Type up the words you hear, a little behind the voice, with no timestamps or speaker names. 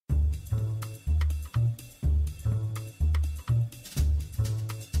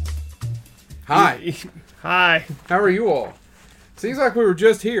Hi. Hi. How are you all? Seems like we were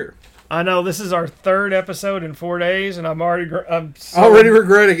just here. I know this is our third episode in 4 days, and I'm already Already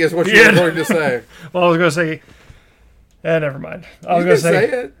regretting is what you were going to say. Well, I was going to say, never mind. I was You going to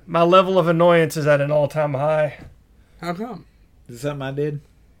can say, it. my level of annoyance is at an all-time high. How come? Is it something I did?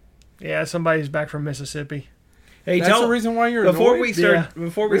 Yeah, somebody's back from Mississippi. Hey, That's the reason why you're before annoyed? we start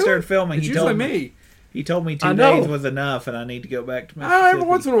before we Really? started filming. It's He usually told me. He told me I 2 know. days was enough, and I need to go back to Mississippi. Every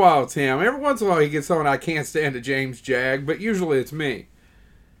once in a while it's him. Every once in a while he gets on I can't stand a James Jag, but usually it's me.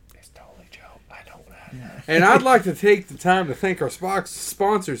 It's totally Joe. I don't know. And I'd like to take the time to thank our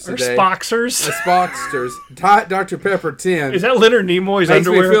sponsors Or today. Spoxers. The Spocksters. Diet Dr. Pepper 10. Is that Leonard Nimoy's Makes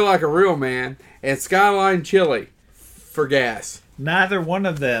underwear? me feel like a real man. And Skyline Chili for gas. Neither one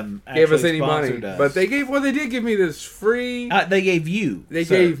of them Gave us actually any money. sponsored us. But they did give me this free... They gave you. They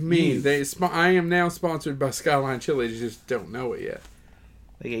sir. gave me. You. I am now sponsored by Skyline Chili. You just don't know it yet.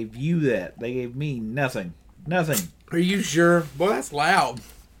 They gave you that. They gave me nothing. Nothing. Are you sure? Boy, that's loud.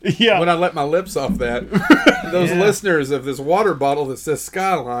 Yeah. When I let my lips off that. Those Yeah. listeners of this water bottle that says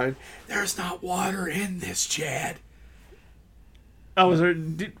Skyline, there's not water in this, Chad.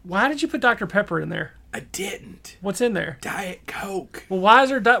 Why did you put Dr. Pepper in there? I didn't. What's in there? Diet Coke. Well, why is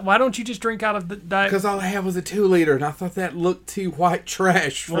there? Why don't you just drink out of the diet? Because all I had was a 2-liter, and I thought that looked too white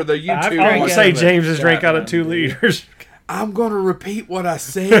trash for the I've YouTube. I drank would out say of a James's drank out of shotgun, 2 dude. liters. I'm going to repeat what I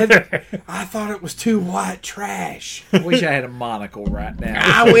said. I thought it was too white trash. I wish I had a monocle right now.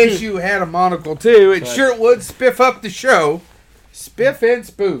 I wish you had a monocle too. It sure would spiff up the show. Spiff and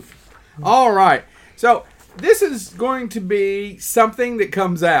spoof. All right. So this is going to be something that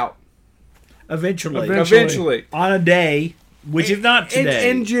comes out Eventually. eventually On a day, which is not today.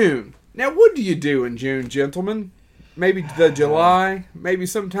 in June. Now, what do you do in June, gentlemen? Maybe the July. Maybe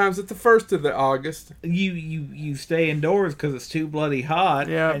sometimes at the 1st of the August. You stay indoors because it's too bloody hot,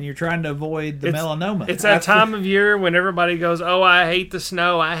 Yeah. and you're trying to avoid the It's- melanoma. It's that time of year when everybody goes, "Oh, I hate the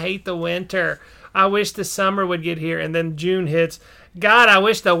snow. I hate the winter. I wish the summer would get here." And then June hits. God, I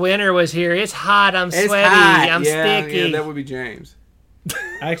wish the winter was here. It's hot. I'm It's sweaty. hot. I'm Yeah, sticky. Yeah, that would be James.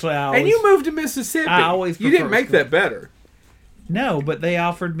 Actually, I always, And you moved to Mississippi. I always you didn't prefer make that better. no, but they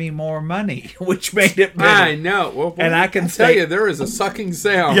offered me more money, which made it better. I know. Well, And I can tell say- you, there is a sucking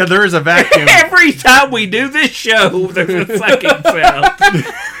sound. yeah, there is a vacuum. Every time we do this show, there's a sucking sound.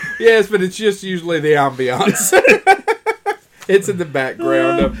 Yes, but it's just usually the ambiance. It's in the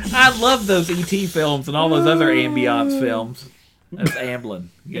background of. I love those E.T. films and all those other ambiance films. That's Amblin.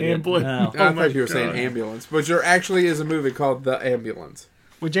 Amblin. No. I my thought you were saying God. ambulance, but there actually is a movie called The Ambulance.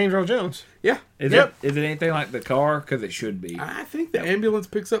 With James Earl Jones. Yeah, Is Yep. it anything like the car? Because it should be. I think the ambulance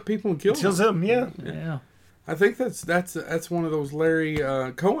picks up people and kills Kills them. him, yeah. Yeah. I think that's one of those Larry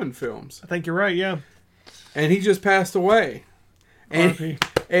Cohen films, I think you're right, yeah. and he just passed away. And R.I.P.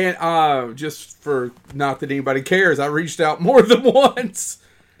 and just for not that anybody cares, I reached out more than once.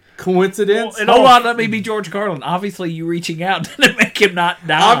 Coincidence? Well, and Hold on, let me be George Carlin. Obviously, you reaching out didn't make him not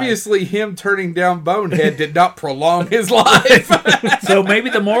die. Obviously, him turning down Bonehead did not prolong his life. So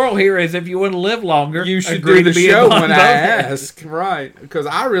maybe the moral here is if you want to live longer, You should agree do the to be show in when I Bonehead. ask. Right. Because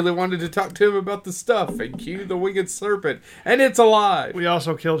I really wanted to talk to him about the stuff and cue the winged serpent. And it's alive. We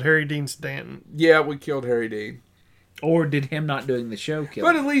also killed Harry Dean Stanton. Yeah, we killed Harry Dean. Or did him not doing the show kill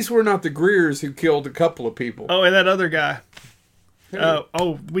But him? at least we're not the Greers who killed a couple of people. Oh, and that other guy.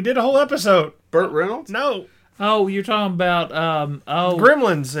 We did a whole episode. Burt Reynolds? No. Oh, you're talking about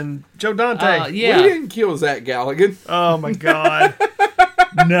Gremlins and Joe Dante. yeah. We didn't kill Zach Galligan. Oh, my God.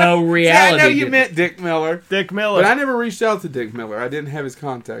 No Yeah, reality. I know you did- meant Dick Miller. Dick Miller. But I never reached out to Dick Miller. I didn't have his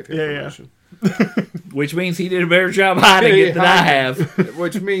contact information. Which means he did a better job hiding it than I have.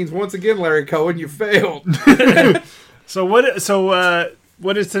 Which means, once again, Larry Cohen, you failed. So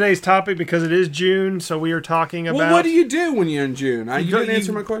what is today's topic? Because it is June, so we are talking about... Well, what do you do when you're in June? You didn't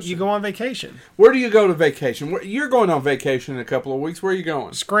answer my question. You go on vacation. Where do you go to vacation? You're going on vacation in a couple of weeks. Where are you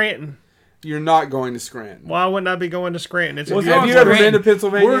going? Scranton. You're not going to Scranton. Why wouldn't I be going to Scranton? It's Well, Have you ever been to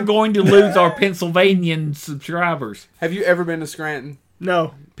Pennsylvania? We're going to lose our Pennsylvanian subscribers. Have you ever been to Scranton?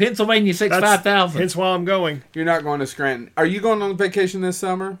 No. Pennsylvania That's 65,000. Hence why I'm going. You're not going to Scranton. Are you going on vacation this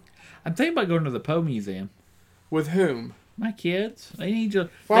summer? I'm thinking about going to the Poe Museum. With whom? My kids, they need to.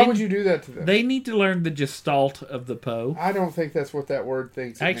 Why would you do that to them? They need to learn the gestalt of the Poe. I don't think that's what that word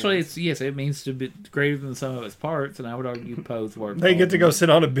thinks. Actually, means. it means to be greater than the sum of its parts, and I would argue Poe's word. They get to go sit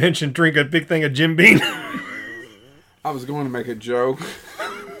on a bench and drink a big thing of Jim Beam. I was going to make a joke,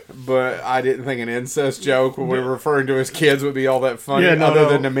 but I didn't think an incest joke when we were referring to his kids would be all that funny, Yeah, no, other no.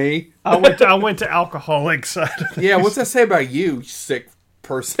 than to me. I went to alcoholic side. Yeah, what's that say about you sick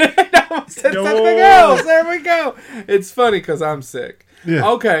person? I said No. something else. There we go. It's funny because I'm sick. Yeah.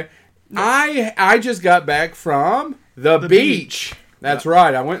 Okay. I just got back from the beach. That's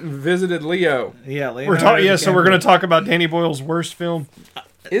right. I went and visited Leo. Yeah, We're talking. Yeah, so we're going to talk about Danny Boyle's worst film.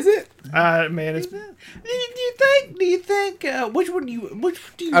 Is it? Man, it's. Do you think? Which would you?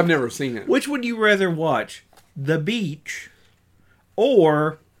 I've never seen it. Which would you rather watch? The Beach,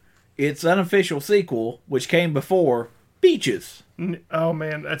 or its unofficial sequel, which came before Beaches? Oh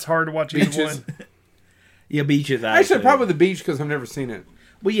man, that's hard to watch either Beaches. one. Yeah, Beaches. Actually, probably the beach because I've never seen it.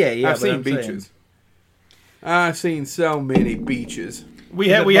 Well, yeah. I've but seen I'm beaches. saying- I've seen so many beaches. We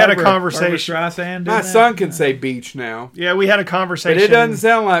had a conversation. Barbra Streisand in My that? son can say beach now, Yeah, we had a but conversation. it doesn't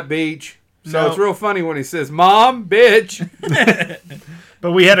sound like beach. So No. it's real funny when he says, "Mom, bitch."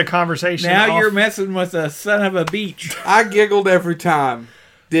 But we had a conversation. Now off- you're messing with a son of a beach. I giggled every time.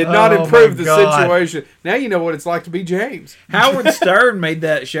 Did not Oh, improve my the God. situation. Now you know what it's like to be James. Howard Stern made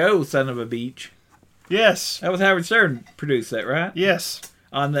that show, Son of a Beach. Yes. That was Howard Stern produced that, right? Yes.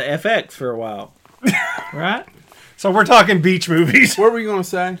 On the FX for a while, right? So we're talking beach movies. What were you going to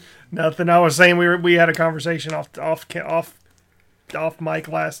say? Nothing. I was saying we had a conversation off mic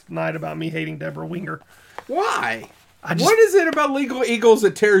last night about me hating Deborah Winger. Why? I just, What is it about Legal Eagles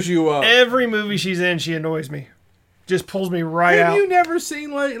that tears you up? every movie she's in, she annoys me. Just pulls me right Have out. you never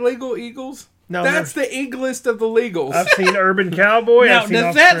seen Legal Eagles? No, That's the eaglest of the legals. I've seen Urban Cowboy. Now, I've seen does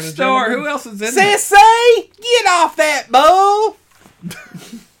Officer that and a star? Gentleman. Who else is in it? Sissy, get off that bull.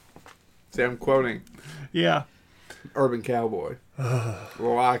 See, I'm quoting Yeah. Urban Cowboy.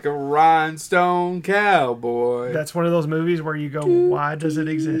 Like a rhinestone cowboy. That's one of those movies where you go, why does it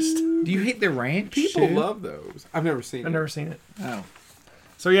exist? Do you hate the ranch? People too? love those. I've never seen I've it. never seen it. Oh,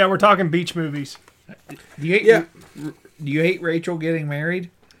 So yeah, we're talking beach movies. do you hate? Yeah. Do you hate Rachel getting married?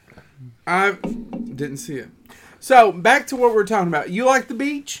 I didn't see it. So, back to what we're talking about. You like the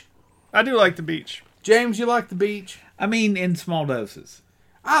beach? I do like the beach. James, you like the beach? I mean, in small doses.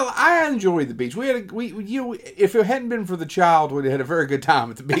 I enjoy the beach. If it hadn't been for the child, we'd have had a very good time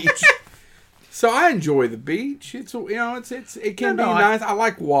at the beach. So I enjoy the beach. It can be nice. I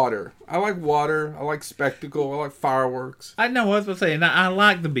like water. I like spectacle. I like fireworks. I know what I was going to say, and I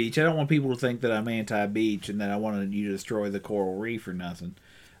like the beach. I don't want people to think that I'm anti-beach and that I wanted you to destroy the coral reef or nothing.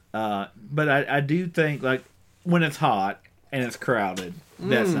 But I do think, like, when it's hot and it's crowded,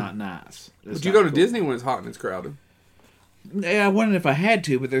 that's not nice. But you go to Disney when it's hot and it's crowded. Yeah, I wondered if I had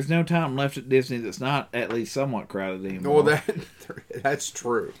to, but there's no time left at Disney that's not at least somewhat crowded anymore. Well, that's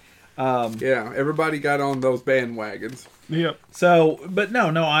true. Yeah, everybody got on those bandwagons. Yep. So, but no,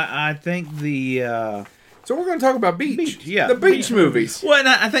 I think the... So we're going to talk about beach. yeah. The beach movies. Well, and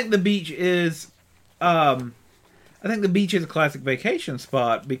I think the beach is... I think the beach is a classic vacation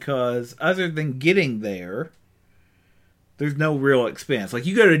spot because other than getting there, there's no real expense. Like,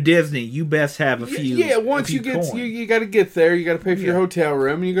 you go to Disney, you best have a few. Yeah, once a you few get coins. you got to get there. You got to pay for your hotel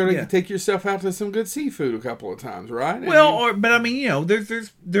room, and you got to Yeah. take yourself out to some good seafood a couple of times, right? Well, but I mean, you know,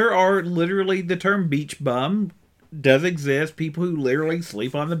 there are literally, the term beach bum does exist. People who literally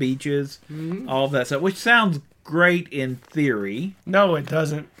sleep on the beaches, all of that stuff, which sounds great in theory. No, it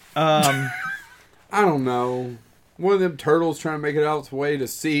doesn't. I don't know. One of them turtles trying to make it out its way to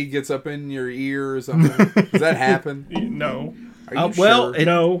sea gets up in your ear or something. Does that happen? No. Are you Well,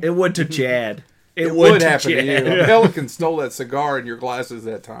 sure? it would to Chad. It would to happen to you. Chad. A pelican stole that cigar in your glasses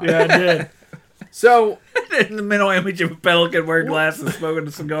that time. Yeah, I did. So, In the mental image of a pelican wearing glasses, smoking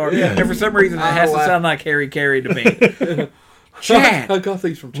a cigar, Yeah. and for some reason it has to laugh. sound like Harry Carey to me. Chad. I got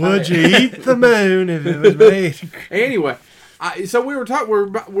these from China. Would you eat the moon if it was made? Anyway, so we were talking.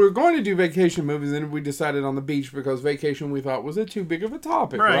 We're going to do vacation movies, and we decided on the beach because vacation we thought was a too big of a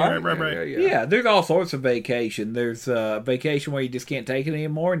topic. Right. Right. Yeah, there's all sorts of vacation. There's a vacation where you just can't take it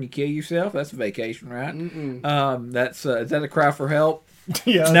anymore and you kill yourself. That's a vacation, right? That's is that a cry for help?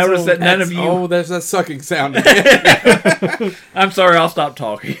 Yeah. Notice so- that none of you. Oh, there's that sucking sound. You I'm sorry, I'll stop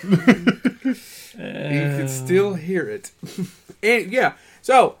talking. can still hear it. And yeah.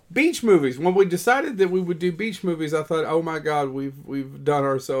 So beach movies. When we decided that we would do beach movies, I thought, oh my God, we've done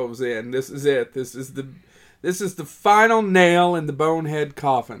ourselves in. This is it. This is the final nail in the bonehead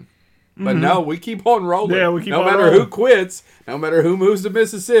coffin. But no, we keep on rolling. Yeah, we keep no on matter rolling. who quits, no matter who moves to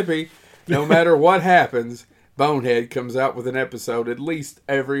Mississippi, no matter what happens, Bonehead comes out with an episode at least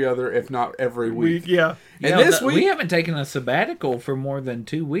every other, if not every week. Yeah. And Yeah, this we week, haven't taken a sabbatical for more than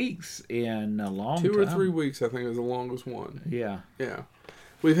 2 weeks in a long 2 or time. 3 weeks, I think, is the longest one. Yeah. Yeah.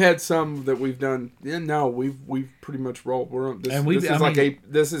 We've had some that we've done. Yeah, no, we've pretty much rolled. We're on this. And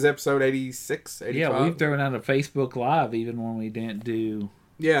This is episode 86, 85. Yeah, we've thrown out a Facebook Live even when we didn't do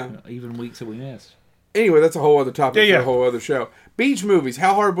even weeks that we missed. Anyway, that's a whole other topic Yeah. for a whole other show. Beach movies.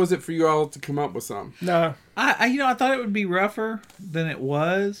 How hard was it for you all to come up with some? No. I thought it would be rougher than it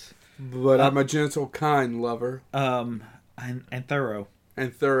was. But I'm a gentle, kind lover. And thorough.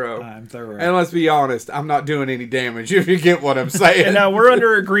 And thorough. I'm thorough. And let's be honest, I'm not doing any damage, if you get what I'm saying. And now we're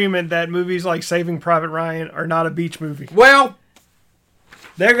under agreement that movies like Saving Private Ryan are not a beach movie. Well,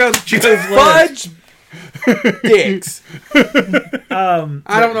 there goes Joe's list. fudge dicks.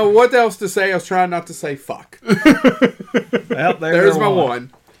 I don't know what else to say. I was trying not to say fuck. Well, There's my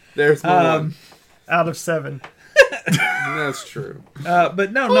one. There's my one. Out of 7. That's true.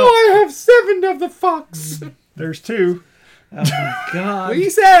 But no. Oh, I have 7 of the fucks. There's 2. Oh my God. We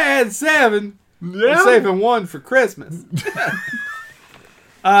said I had 7. Yeah. I'm saving 1 for Christmas.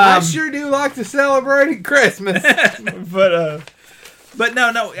 I sure do like to celebrate Christmas. But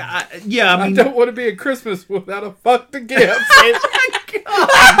no. I mean, I don't want to be a Christmas without a fuck to give.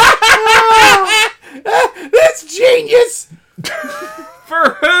 That's genius.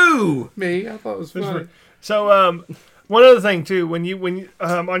 for who? Me, I thought it was funny. So, one other thing too, when you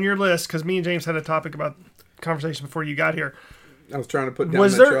on your list, because me and James had a topic about conversation before you got here. I was trying to put down.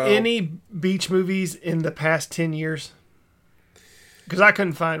 Was that there trial. any beach movies in the past 10 years? Because I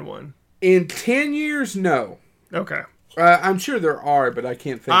couldn't find one. In 10 years? No. Okay. I'm sure there are, but I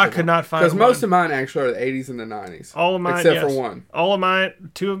can't think. I of could not find because most one. of mine actually are the 80s and the 90s. All of mine, except yes. for one. All of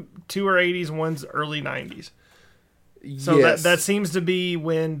mine, two are 80s, one's early 90s. So yes. that seems to be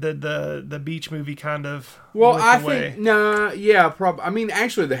when the beach movie kind of Well, went I away. think probably. I mean,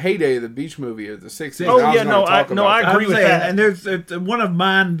 actually, the heyday of the beach movie is the 60s. Oh, I was yeah, gonna talk about I that. agree with that. And there's one of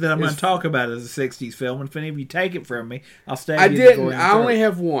mine that I'm going Is- to talk about is a '60s film. And if any of you take it from me, I'll stab I you. in the didn't. groin I only throat.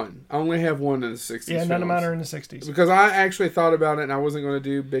 have one. I only have one in the 60s. Yeah, none of mine films. are in the 60s. Because I actually thought about it, and I wasn't going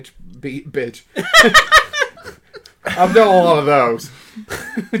to do bitch. I've done a lot of those.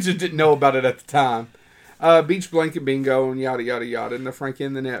 I just didn't know about it at the time. Beach Blanket Bingo and yada yada yada, and the Frankie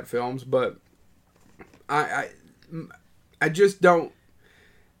and the Net films, but I just don't.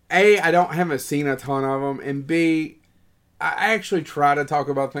 A, I haven't seen a ton of them, and B, I actually try to talk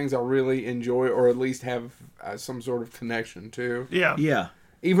about things I really enjoy, or at least have some sort of connection to. Yeah. Yeah.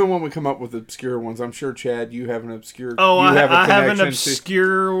 Even when we come up with obscure ones, I'm sure Chad, you have an obscure. Oh, you I have an connection to-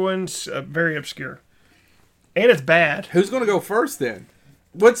 obscure one, very obscure, and it's bad. Who's going to go first then?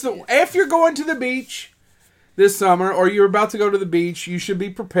 If you're going to the beach this summer, or you're about to go to the beach, you should be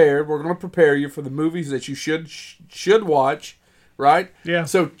prepared. We're going to prepare you for the movies that you should watch, right? Yeah.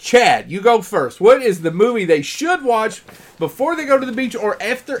 So, Chad, you go first. What is the movie they should watch before they go to the beach, or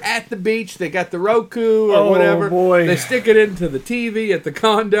if they're at the beach, they got the Roku or whatever. Boy. They stick it into the TV at the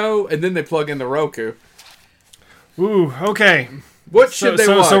condo, and then they plug in the Roku. Ooh, okay. What should they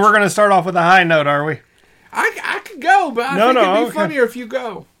watch? So we're going to start off with a high note, are we? I could go, but I think it'd be funnier if you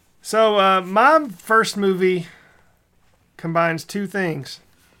go. So my first movie combines 2 things: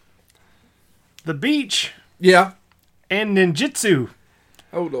 the beach Yeah. and ninjutsu.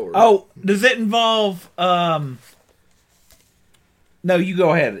 Oh, Lord. Oh, does it involve? No, you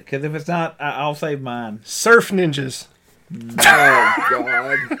go ahead. Because if it's not, I'll save mine. Surf ninjas. Oh,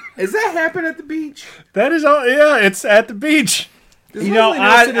 God. Does that happen at the beach? That is all. Yeah, it's at the beach. Does You know,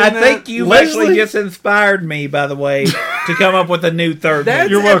 Leslie Nielsen I in that? think you've Leslie- actually just inspired me, by the way, to come up with a new third That's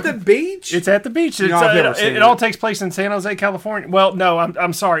movie. You're at welcome. the beach? It's at the beach. It's, No, I've never seen it all takes place in San Jose, California. Well, no,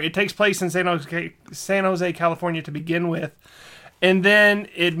 I'm sorry. It takes place in San Jose, California to begin with, and then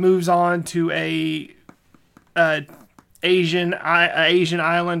it moves on to a Asian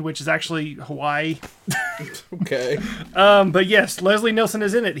island, which is actually Hawaii. Okay. But yes, Leslie Nielsen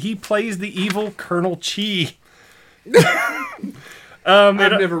is in it. He plays the evil Colonel Chi. I've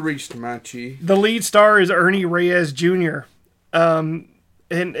never reached my chi. The lead star is Ernie Reyes Jr. And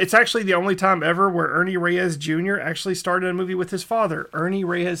it's actually the only time ever where Ernie Reyes Jr. actually starred in a movie with his father, Ernie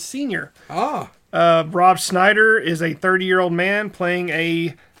Reyes Sr. Ah. Rob Schneider is a 30-year-old man playing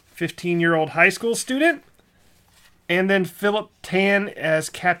a 15-year-old high school student. And then Philip Tan as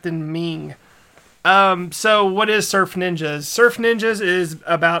Captain Ming. So what is Surf Ninjas? Surf Ninjas is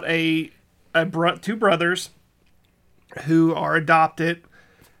about two brothers who are adopted,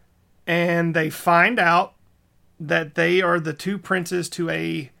 and they find out that they are the 2 princes to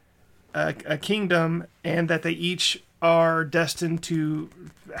a kingdom, and that they each are destined to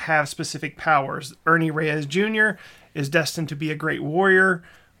have specific powers. Ernie Reyes Jr. is destined to be a great warrior,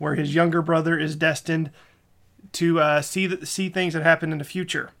 where his younger brother is destined to see things that happen in the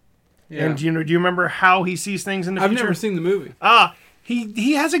future. Yeah. And do you remember how he sees things in the I've future? never seen the movie.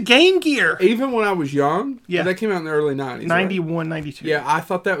 He has a Game Gear. Even when I was young. Yeah. That came out in the early 90s. 91, Right? 92. Yeah, I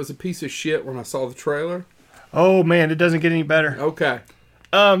thought that was a piece of shit when I saw the trailer. Oh man, it doesn't get any better. Okay.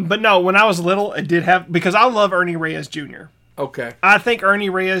 But no, when I was little, it did have, because I love Ernie Reyes Jr. Okay. I think Ernie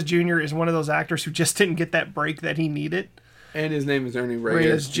Reyes Jr. is one of those actors who just didn't get that break that he needed. And his name is Ernie Reyes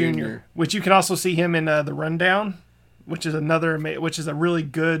Reyes, Jr., which you can also see him in The Rundown, which is which is a really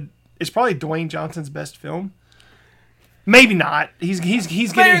good. It's probably Dwayne Johnson's best film. Maybe not. He's Better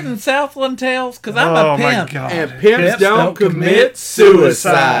getting than Southland Tales, because I'm oh a my pimp. god. And pimps don't commit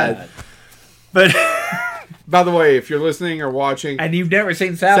suicide. But By the way, if you're listening or watching And you've never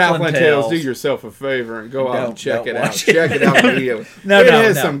seen Southland Tales. do yourself a favor and go out and check don't it out. watch it. Check it out immediately. No, it no,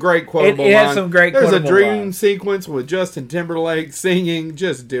 has no. some great quotable It has lines. some great There's quotable a dream lines. sequence with Justin Timberlake singing.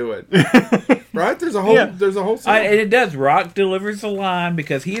 Just do it. Right? There's a whole. Yeah. There's a whole. Song. And it does. Rock delivers the line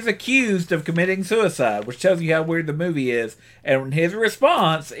because he's accused of committing suicide, which tells you how weird the movie is. And his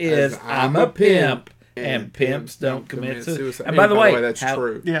response is, "I'm a pimp, and pimps don't commit suicide." And by the way, that's how,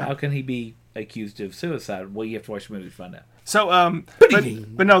 true. Yeah. How can he be accused of suicide? Well, you have to watch the movie to find out. so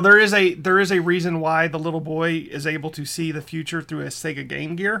but no, there is a reason why the little boy is able to see the future through a Sega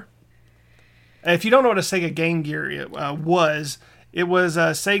Game Gear. If you don't know what a Sega Game Gear was, it was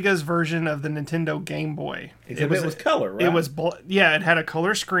Sega's version of the Nintendo Game Boy. Except it was color, right? It was it had a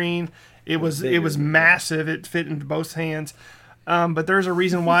color screen. It was massive. It fit into both hands. But there's a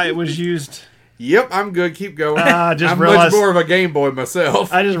reason why it was used. Yep, I'm good. Keep going. Just I'm realized- much more of a Game Boy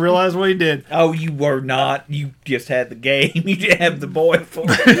myself. I just realized what he did. Oh, you were not. You just had the game. You didn't have the boy for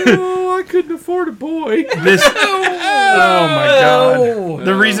Oh, I couldn't afford a boy. This. Oh my god!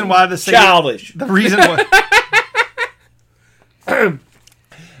 The reason why the Sega, childish. the reason why.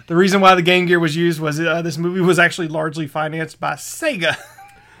 The reason why the Game Gear was used was this movie was actually largely financed by Sega.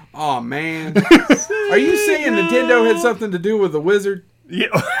 Oh man, are you saying Nintendo had something to do with the Wizard? Yeah.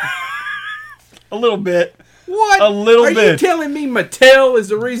 A little bit. What? A little Are you bit. telling me Mattel is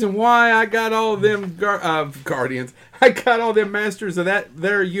the reason why I got all them Guardians? I got all them masters of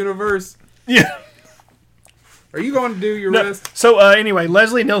their universe. Yeah. Are you going to do your No, rest? so anyway,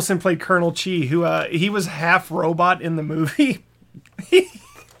 Leslie Nielsen played Colonel Chi, who he was half robot in the movie.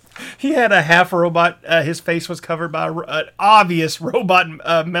 He had a half robot. His face was covered by an obvious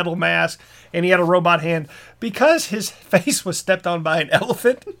robot metal mask, and he had a robot hand because his face was stepped on by an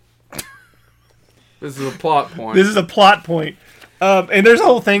elephant. This is a plot point. This is a plot point, and there's a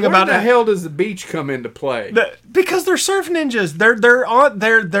whole thing Where about the hell does the beach come into play? because they're surf ninjas. They're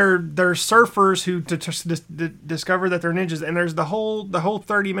surfers who discover that they're ninjas, and there's the whole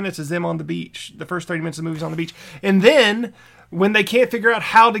 30 minutes is them on the beach. The first 30 minutes of the movie's on the beach, and then when they can't figure out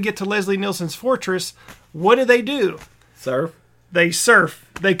how to get to Leslie Nielsen's fortress, what do? Surf. They surf.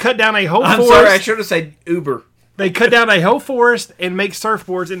 They cut down a whole I'm forest. sorry, I should have said Uber. They cut down a whole forest and make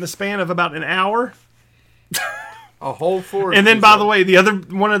surfboards in the span of about an hour. A whole forest. And then, by the way,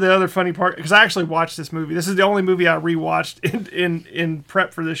 one of the other funny part, because I actually watched this movie. This is the only movie I rewatched in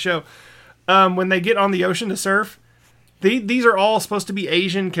prep for this show. When they get on the ocean to surf, these are all supposed to be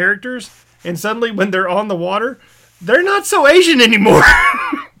Asian characters, and suddenly when they're on the water, they're not so Asian anymore.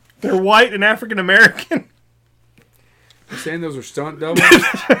 They're white and African American. You're saying those are stunt doubles?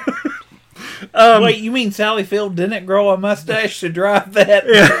 Wait, you mean Sally Field didn't grow a mustache to drive that?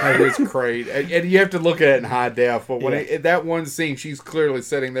 That is great. And you have to look at it in high def. But when that one scene, she's clearly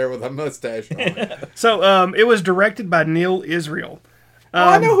sitting there with a mustache on. So it was directed by Neil Israel.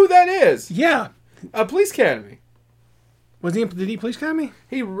 I know who that is. Yeah. Police Academy. Did he Police Academy?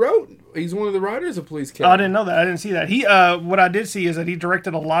 He's one of the writers of Police Oh, Academy. I didn't know that. I didn't see that. He what I did see is that he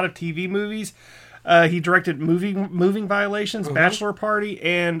directed a lot of TV movies. He directed Moving Violations, Bachelor Party,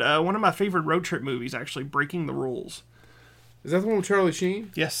 and one of my favorite road trip movies, actually, Breaking the Rules. Is that the one with Charlie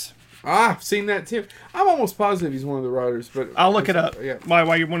Sheen? Yes. I've seen that too. I'm almost positive he's one of the writers, but I'll look it up Yeah. while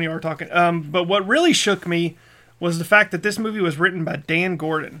one of you are talking. But what really shook me was the fact that this movie was written by Dan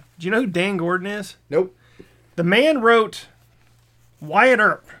Gordon. Do you know who Dan Gordon is? Nope. The man wrote Wyatt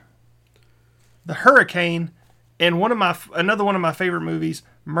Earp, The Hurricane, and another one of my favorite movies,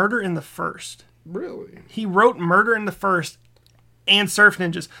 Murder in the First. Really? He wrote Murder in the First and Surf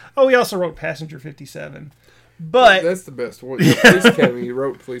Ninjas. Oh, he also wrote Passenger 57. But That's the best one. Yeah, Police Academy. He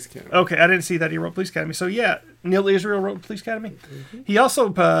wrote Police Academy. okay, I didn't see that he wrote Police Academy. So yeah, Neil Israel wrote Police Academy. He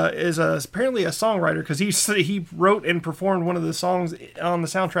also is apparently a songwriter because he wrote and performed one of the songs on the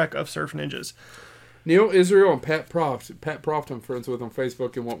soundtrack of Surf Ninjas. Neil Israel and Pat Proft. Pat Proft, I'm friends with on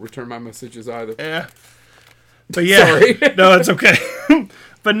Facebook and won't return my messages either. Yeah, but yeah, Sorry. no, it's okay.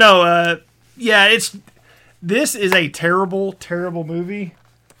 But no, yeah, this is a terrible, terrible movie.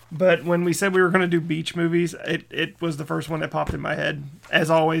 But when we said we were going to do beach movies, it was the first one that popped in my head. As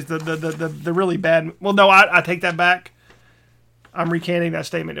always, the really bad. Well, no, I take that back. I'm recanting that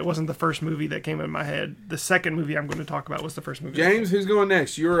statement. It wasn't the first movie that came in my head. The second movie I'm going to talk about was the first movie. James, who's going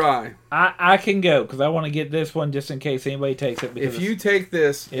next? You or I? I can go because I want to get this one just in case anybody takes it. If you take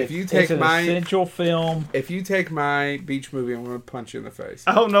this, if you take it's an essential film. if you take my beach movie, I'm going to punch you in the face.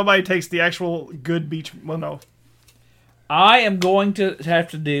 I hope nobody takes the actual good beach. Well, no. I am going to have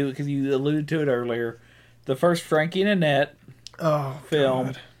to do, because you alluded to it earlier, the first Frankie and Annette film,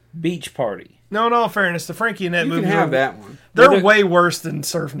 God. Beach Party. No, in all fairness, the Frankie and Annette You movie. can have that one. They're Well, way worse than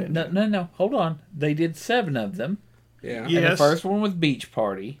Surf Ninja. No, hold on. They did 7 of them. Yeah. And the Yes. first one was Beach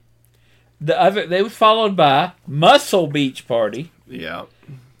Party. They was followed by Muscle Beach Party, Yeah.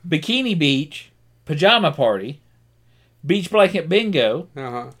 Bikini Beach, Pajama Party, Beach Blanket Bingo,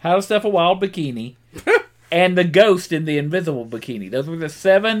 Uh-huh. How to Stuff a Wild Bikini, and The Ghost in the Invisible Bikini. Those were the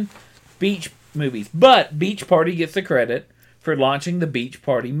 7 beach movies. But Beach Party gets the credit for launching the Beach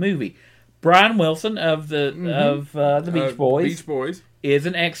Party movie. Brian Wilson of the Beach Boys Beach Boys. is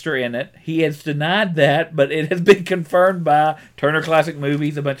an extra in it. He has denied that, but it has been confirmed by Turner Classic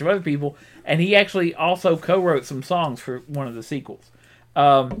Movies, a bunch of other people, and he actually also co-wrote some songs for one of the sequels.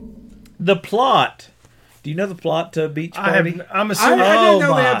 The plot. Do you know the plot to Beach Party? I'm I assuming. didn't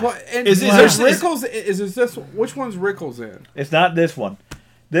know my. they had and Is Rickles? Is this which one's Rickles in? It's not this one.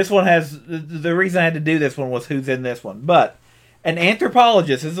 This one has... The reason I had to do this one was who's in this one. But an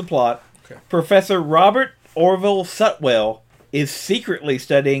anthropologist is the plot. Okay. Professor Robert Orville Sutwell is secretly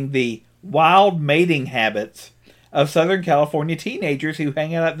studying the wild mating habits of Southern California teenagers who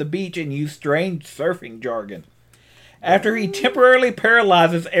hang out at the beach and use strange surfing jargon. After he temporarily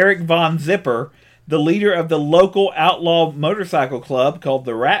paralyzes Eric Von Zipper, the leader of the local outlaw motorcycle club called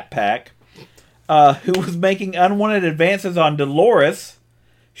the Rat Pack, who was making unwanted advances on Dolores,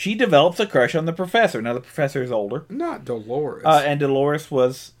 she develops a crush on the professor. Now, the professor is older. Not Dolores. And Dolores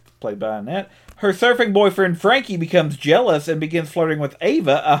was played by Annette. Her surfing boyfriend Frankie becomes jealous and begins flirting with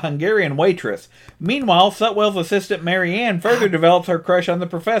Ava, a Hungarian waitress. Meanwhile, Sutwell's assistant Marianne further develops her crush on the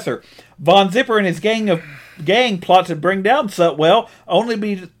professor. Von Zipper and his gang plot to bring down Sutwell, only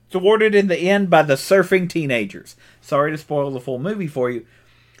be thwarted in the end by the surfing teenagers. Sorry to spoil the full movie for you.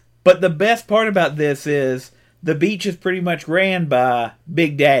 But the best part about this is the beach is pretty much ran by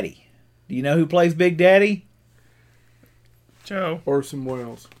Big Daddy. Do you know who plays Big Daddy? Joe. Orson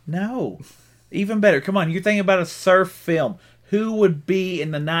Welles. No. Even better. Come on, you're thinking about a surf film. Who would be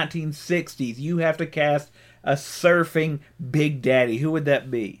in the 1960s? You have to cast a surfing Big Daddy. Who would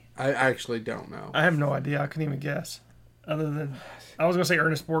that be? I actually don't know. I have no idea. I couldn't even guess. Other than, I was going to say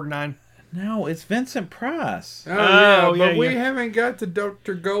Ernest Borgnine. No, it's Vincent Price. Oh, yeah, but we yeah. haven't got to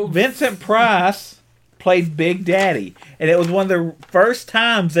Dr. Gold. Vincent Price played Big Daddy. And it was one of the first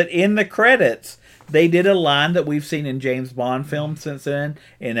times that in the credits they did a line that we've seen in James Bond films since then,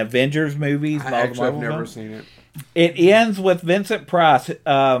 in Avengers movies. I actually have Marvel never films. seen it. It ends with Vincent Price,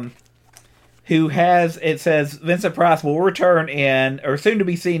 who has, it says, Vincent Price will return in, or soon to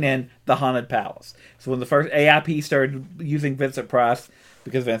be seen in, The Haunted Palace. So when the first AIP started using Vincent Price,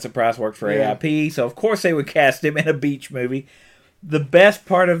 because Vincent Price worked for Yeah. AIP, so of course they would cast him in a beach movie. The best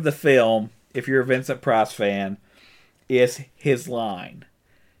part of the film, if you're a Vincent Price fan, is his line.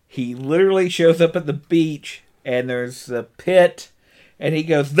 He literally shows up at the beach, and there's the pit, and he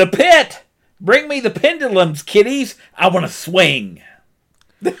goes, "The pit! Bring me the pendulums, kiddies! I want to swing."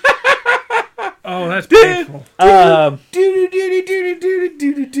 Oh, that's painful. Um, And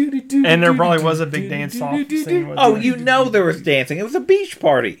there probably was a big dance off scene. wasn't oh, there? you know there was dancing. It was a beach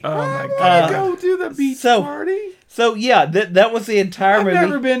party. Oh my I god. want to go to the beach so- party. So yeah, that was the entire I've movie.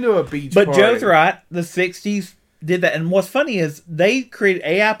 never been to a beach But party. Joe's right. The 60s did that. And what's funny is they created,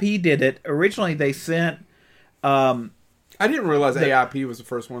 AIP did it. Originally, they sent I didn't realize AIP was the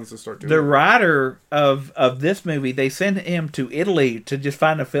first ones to start doing the it. writer of this movie, they sent him to Italy to just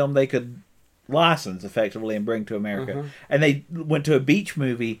find a film they could license effectively and bring to America. Uh-huh. And they went to a beach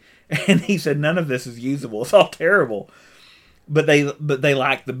movie, and he said, none of this is usable. It's all terrible. But they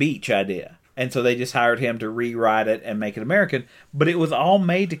liked the beach idea. And so they just hired him to rewrite it and make it American. But it was all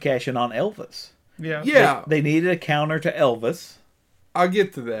made to cash in on Elvis. Yeah. Yeah, They needed a counter to Elvis. I'll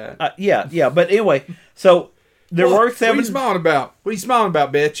get to that. Yeah. But anyway, so there What were are 7. you smiling about? What are you smiling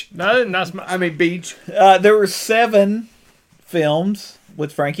about, bitch? No, that's my, I mean, beach. There were 7 films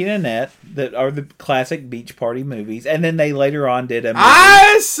with Frankie and Annette that are the classic beach party movies, and then they later on did a movie.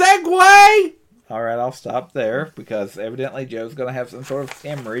 Segue! All right, I'll stop there because evidently Joe's going to have some sort of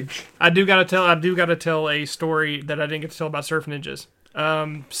hemorrhage. I do gotta tell a story that I didn't get to tell about surf ninjas.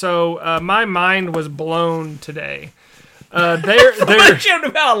 So my mind was blown today. I showed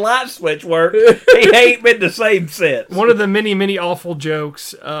him how a light switch worked. He ain't been the same since. One of the many awful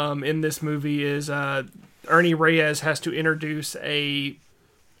jokes in this movie is Ernie Reyes has to introduce a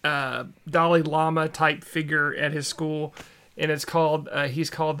Dalai Lama type figure at his school, and it's called he's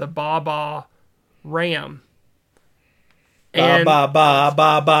called the Baba Ram. Ba ba ba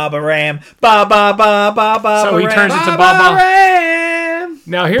ba ba ba ram. Ba ba ba ba ba. So he ram. turns into Baba.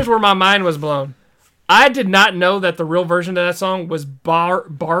 Now here's where my mind was blown. I did not know that the real version of that song was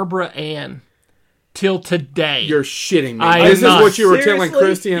Barbara Ann till today. You're shitting me. I This is am not. what you were telling Seriously?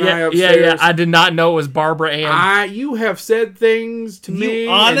 Christy and I yeah, upstairs. I did not know it was Barbara Ann. You have said things to me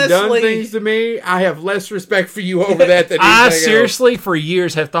and done honestly- things to me. I have less respect for you over that than I anything seriously, for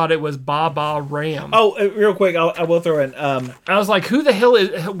years, have thought it was Baba Ram. Oh, real quick, I will throw in. I was like, who the hell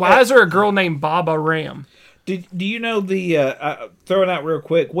is... Why is there a girl named Baba Ram? Do you know the throwing out real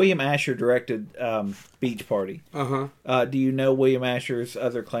quick? William Asher directed Beach Party. else. Do you know William Asher's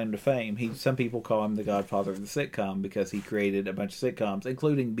other claim to fame? Some people call him the godfather of the sitcom because he created a bunch of sitcoms,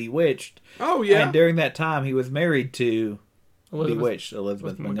 including Bewitched. Oh yeah. And during that time, he was married to Elizabeth Bewitched,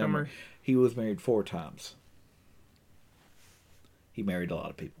 Elizabeth Montgomery. He was married 4 times. He married a lot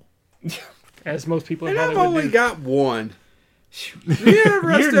of people. As most people in And I've Hollywood only do. got one. Yeah, the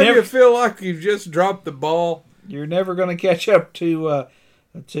rest You're of never- you feel like you've just dropped the ball. You're never going to catch up to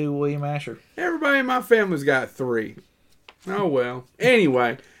William Asher. Everybody in my family's got 3. Oh well.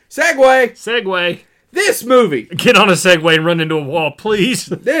 Anyway, segue. Segway. This movie. Get on a Segway and run into a wall, please.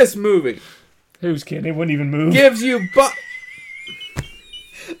 This movie Who's kidding? It wouldn't even move. gives you. The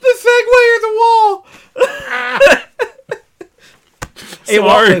Segway or the wall? It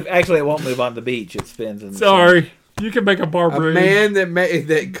won't Sorry. move. Actually, it won't move on the beach. It spins in the sun. Sorry. You can make a A Barbara. man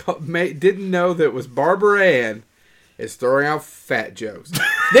that didn't know that was Barbara Ann is throwing out fat jokes.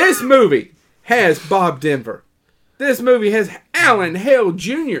 This movie has Bob Denver. This movie has Alan Hale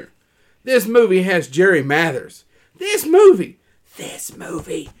Jr. This movie has Jerry Mathers. This movie has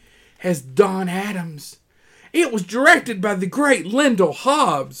Don Adams. It was directed by the great Lyndall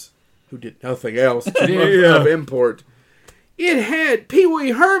Hobbs, who did nothing else of import. It had Pee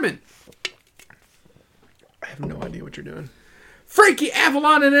Wee Herman, I have no idea what you're doing. Frankie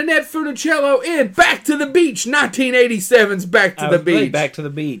Avalon and Annette Funicello in Back to the Beach, 1987's Back to I the was thinking Beach. Back to the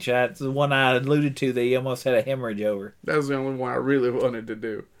beach. That's the one I alluded to that he almost had a hemorrhage over. That was the only one I really wanted to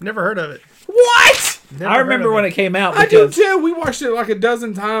do. Never heard of it. What? I remember when it came out. I do Because too. We watched it like a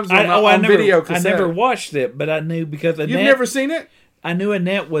dozen times on, I on never, video I cassette. never watched it, but I knew because Annette, You've never seen it? I knew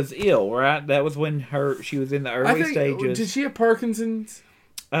Annette was ill, right? That was when she was in the I early think. stages. Did she have Parkinson's?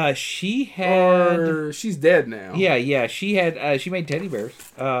 She had. Or she's dead now. Yeah. She had. She made teddy bears.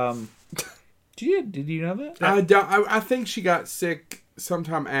 Did you know that? I think she got sick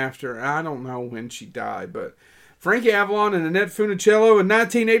sometime after. I don't know when she died, but Frankie Avalon and Annette Funicello in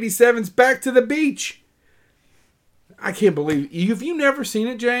 1987's Back to the Beach. I can't believe have you never seen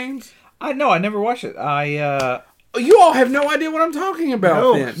it, James? I never watched it. You all have no idea what I'm talking about.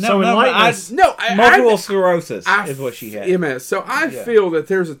 No. Then. So enlighten us. multiple sclerosis is what she had. MS. So I feel that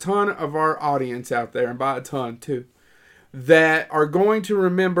there's a ton of our audience out there, and by a ton too, that are going to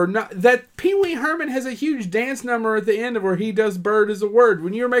remember that Pee Wee Herman has a huge dance number at the end of where he does "Bird is a Word."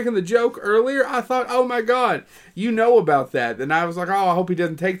 When you were making the joke earlier, I thought, "Oh my God, you know about that," and I was like, "Oh, I hope he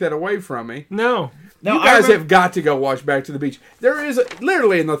doesn't take that away from me." No. No, You guys have got to go watch Back to the Beach. There is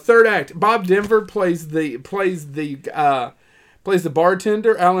literally in the third act, Bob Denver plays the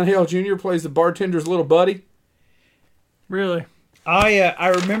bartender. Alan Hale Jr. plays the bartender's little buddy. Really? I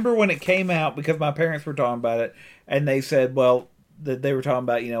remember when it came out because my parents were talking about it, and they said, well, that they were talking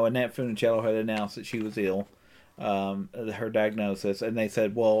about, Annette Funicello had announced that she was ill, her diagnosis, and they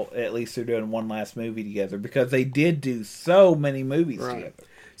said, well, at least they're doing one last movie together because they did do so many movies together.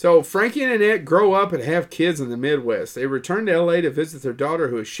 So Frankie and Annette grow up and have kids in the Midwest. They return to L.A. to visit their daughter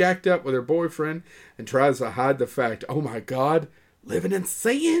who is shacked up with her boyfriend and tries to hide the fact, oh my God, living in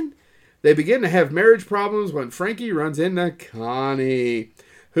sin? They begin to have marriage problems when Frankie runs into Connie,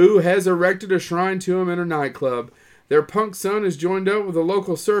 who has erected a shrine to him in her nightclub. Their punk son is joined up with the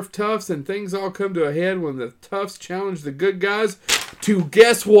local surf toughs, and things all come to a head when the toughs challenge the good guys to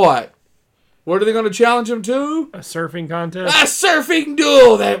guess what? What are they going to challenge him to? A surfing contest? A surfing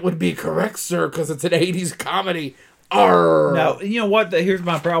duel! That would be correct, sir, because it's an 80s comedy. Arr. No, you know what? Here's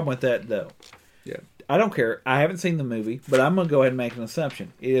my problem with that, though. Yeah. I don't care. I haven't seen the movie, but I'm going to go ahead and make an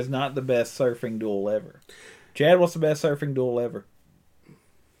assumption. It is not the best surfing duel ever. Chad, what's the best surfing duel ever?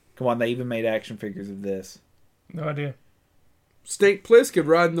 Come on, they even made action figures of this. No idea. Snake Plissken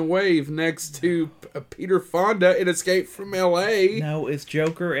riding the wave next to Peter Fonda in Escape from L.A. No, it's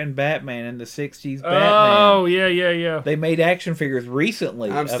Joker and Batman in the 60s Batman. Oh, yeah. They made action figures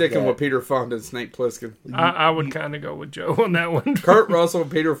recently. I'm sticking with Peter Fonda and Snake Plissken. I would kind of go with Joe on that one. Kurt Russell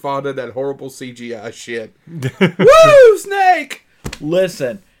and Peter Fonda, that horrible CGI shit. Woo, Snake!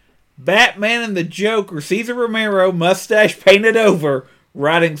 Listen, Batman and the Joker, Cesar Romero, mustache painted over,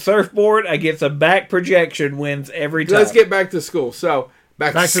 riding surfboard against a back projection wins every time. Let's get back to school. So,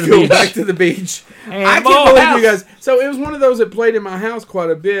 back to the school, beach. back to the beach. I Animal can't believe House. you guys. So, it was one of those that played in my house quite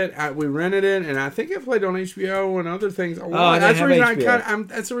a bit. We rented it, and I think it played on HBO and other things. I That's the didn't reason have HBO.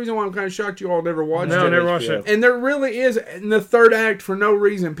 that's the reason why I'm kind of shocked you all never watched No, it. never watched it. And there really is, in the third act, for no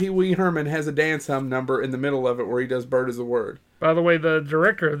reason, Pee Wee Herman has a dance hum number in the middle of it where he does Bird is a Word. By the way, the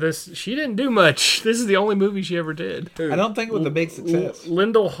director of this, she didn't do much. This is the only movie she ever did. I don't think it was a big success.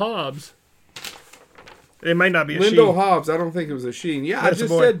 Lyndall Hobbs. It might not be a Lyndall she. Hobbs, I don't think it was a she. Yeah, That's I a just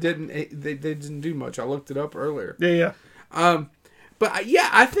boy. said they didn't do much. I looked it up earlier. Yeah. But yeah,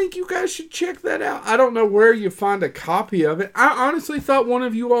 I think you guys should check that out. I don't know where you find a copy of it. I honestly thought one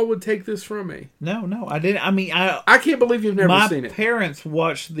of you all would take this from me. No, I didn't. I mean, I can't believe you've never my seen it. parents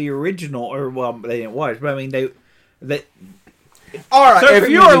watched the original, or well, they didn't watch, but I mean, they All right, Surfing if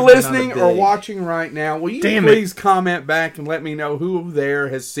you are movies are not listening a or big- watching right now, will you Damn it. please comment back and let me know who there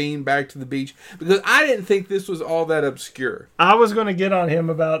has seen Back to the Beach? Because I didn't think this was all that obscure. I was going to get on him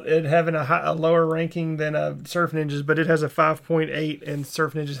about it having a lower ranking than Surf Ninjas, but it has a 5.8 and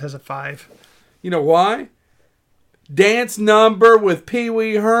Surf Ninjas has a 5. You know why? Dance number with Pee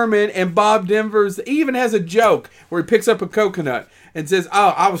Wee Herman and Bob Denver's even has a joke where he picks up a coconut and says, "Oh,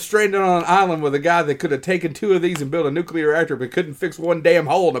 I was stranded on an island with a guy that could have taken 2 of these and built a nuclear reactor but couldn't fix one damn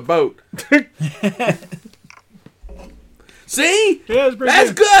hole in a boat." See? Yeah, it's pretty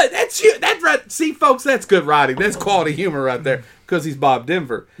That's good. good. That's you. That's right. See, folks, that's good writing. That's quality humor right there because he's Bob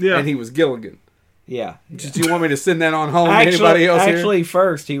Denver Yeah. and he was Gilligan. yeah. Do you want me to send that on home to anybody else here? Actually,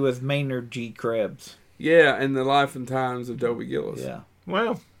 first he was Maynard G. Krebs. Yeah, and the life and times of Dobie Gillis. Yeah,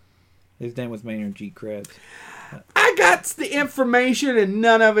 Wow. his name was Maynard G. Krebs. I got the information, and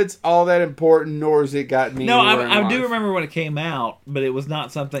none of it's all that important, nor has it got me. No, anywhere in I do life. remember when it came out, but it was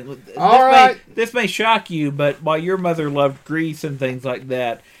not something. All right. This may shock you, but while your mother loved Grease and things like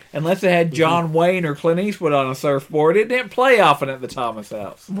that, unless it had John Wayne or Clint Eastwood on a surfboard, it didn't play often at the Thomas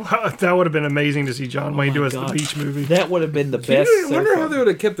house. Wow, that would have been amazing to see John Wayne do as the God. beach movie. That would have been the best. I wonder how surf- they would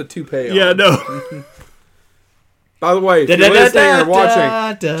have kept the toupee on. Yeah, no. By the way, if you're listening or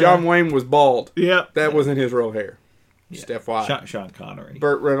watching, John Wayne was bald. Yeah. That wasn't his real hair. Just FYI. Sean Connery.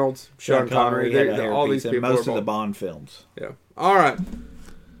 Burt Reynolds, Sean Connery, had a all hairpiece these in people most were of the bald. Bond films. Yeah. All right.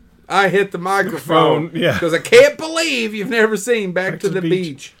 I hit the microphone. Yeah. Because I can't believe you've never seen Back to the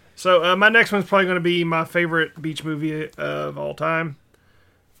Beach. So my next one's probably going to be my favorite beach movie of all time.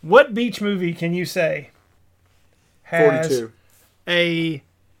 What beach movie can you say has 42. a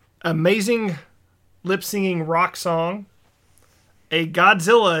amazing lip singing rock song, a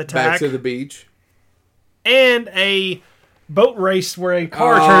Godzilla Back attack, to the Beach. and a boat race where a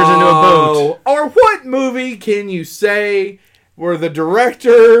car turns into a boat? Or what movie can you say where the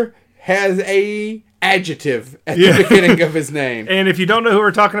director has a adjective at the beginning of his name? And if you don't know who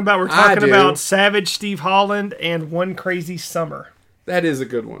we're talking about, we're I talking do. about Savage Steve Holland and One Crazy Summer. That is a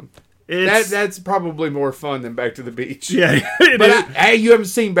good one. It's, That's probably more fun than Back to the Beach. yeah, it But is. hey, you haven't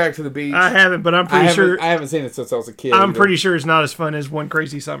seen Back to the Beach. I haven't, but I'm I pretty haven't, sure. I haven't seen it since I was a kid. I'm either. pretty sure it's not as fun as One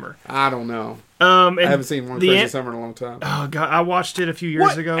Crazy Summer. I don't know. And I haven't seen One the Crazy an- Summer in a long time. Oh god, I watched it a few years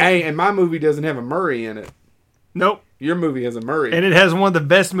What? ago. Hey, and my movie doesn't have a Murray in it. Nope. Your movie has a Murray. And it has one of the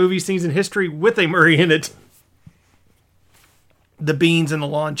best movie scenes in history with a Murray in it. The beans in the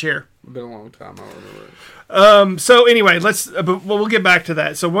lawn chair. It's been a long time. I don't remember it. So anyway, we'll get back to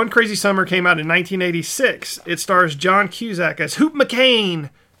that. So One Crazy Summer came out in 1986. It stars John Cusack as Hoop McCain,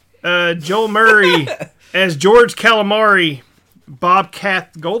 Joel Murray as George Calamari,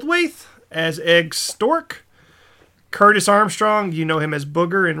 Bobcat Goldthwait as Egg Stork, Curtis Armstrong, you know him as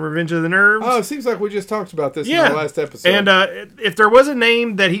Booger in Revenge of the Nerds. Oh, it seems like we just talked about this in Yeah. the last episode. And if there was a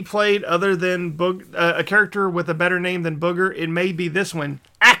name that he played other than a character with a better name than Booger, it may be this one,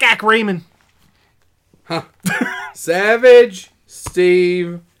 Ack Raymond. Savage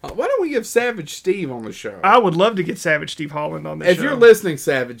Steve. Why don't we give Savage Steve on the show? I would love to get Savage Steve Holland on this If show. you're listening,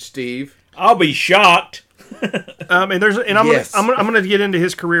 Savage Steve. I'll be shocked. I'm Yes. gonna get into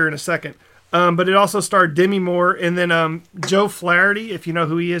his career in a second. But it also starred Demi Moore and then Joe Flaherty, if you know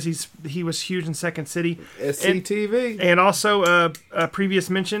who he is. He was huge in Second City. SCTV. And also a previous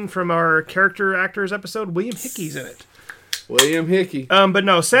mention from our character actors episode, William Hickey's in it. William Hickey. But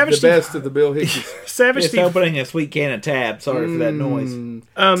no, Savage The Steve, best of the Bill Hickeys. Savage It's Steve, opening a sweet can of Tab. Sorry for that noise.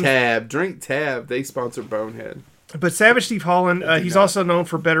 Tab. Drink Tab. They sponsor Bonehead. but Savage Steve Holland, he's not. also known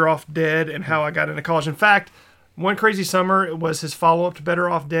for Better Off Dead and How I Got Into College. In fact, One Crazy Summer was his follow-up to Better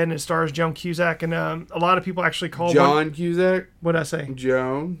Off Dead, and it stars Joan Cusack. And a lot of people actually call John Cusack. What'd I say?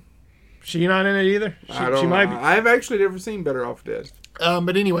 Joan. She not in it either. I don't She might be. know. I've actually never seen Better Off Dead.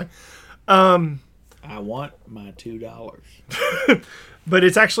 But anyway, I want my $2. but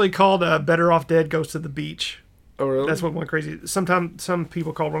it's actually called Better Off Dead Goes to the Beach. Oh, really? That's what One Crazy. Sometimes some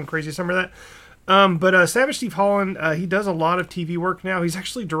people call One Crazy Summer that. But Savage Steve Holland, he does a lot of TV work now. He's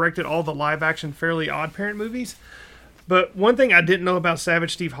actually directed all the live-action Fairly Odd Parent movies. But one thing I didn't know about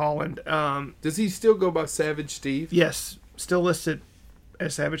Savage Steve Holland, Does he still go by Savage Steve? yes, still listed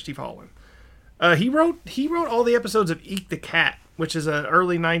as Savage Steve Holland. He wrote all the episodes of Eek the Cat, which is an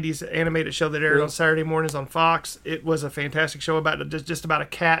early '90s animated show that aired Really? on Saturday mornings on Fox. It was a fantastic show about just about a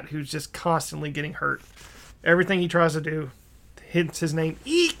cat who's just constantly getting hurt. Everything he tries to do hits his name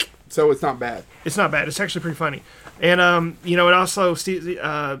Eek. So it's not bad. It's not bad. It's actually pretty funny. And, it also,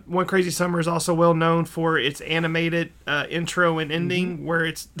 One Crazy Summer is also well known for its animated intro and ending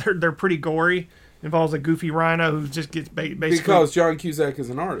where they're pretty gory. Involves a goofy rhino who just gets basically... Because John Cusack is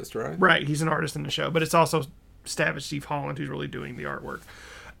an artist, right? Right, he's an artist in the show. But it's also Savage Steve Holland who's really doing the artwork.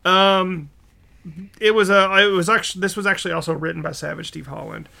 This was actually also written by Savage Steve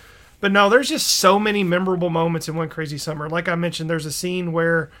Holland. But no, there's just so many memorable moments in One Crazy Summer. Like I mentioned, there's a scene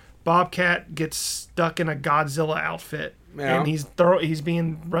where Bobcat gets stuck in a Godzilla outfit, Yeah. and he's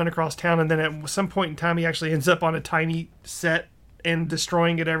being run across town, and then at some point in time, he actually ends up on a tiny set and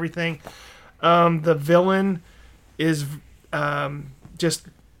destroying it. Everything. The villain is just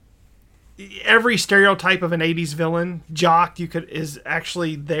every stereotype of an '80s villain. Jock is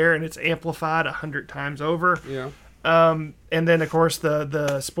actually there, and it's amplified 100 times over. Yeah. And then, of course,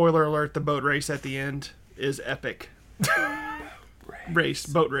 the spoiler alert: the boat race at the end is epic.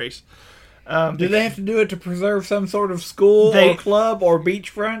 Boat race. Do they have to do it to preserve some sort of school or club or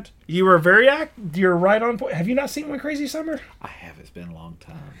beachfront? You were You're right on point. Have you not seen One Crazy Summer? I have. It's been a long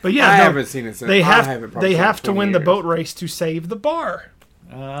time. But yeah, I no, haven't seen it since. They I have. haven't probably They seen it have to 20 win the years. boat race to save the bar.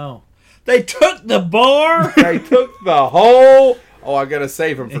 Oh. They took the bar? They took the whole... Oh, I gotta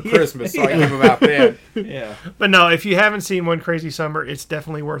save him for Christmas, so I give him out then. Yeah. But no, if you haven't seen One Crazy Summer, it's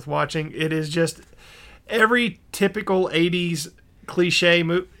definitely worth watching. It is just every typical '80s cliche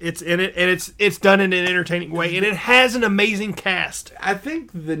movie. It's in it, and it's done in an entertaining way, and it has an amazing cast. I think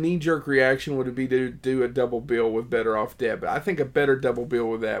the knee-jerk reaction would be to do a double bill with Better Off Dead, but I think a better double bill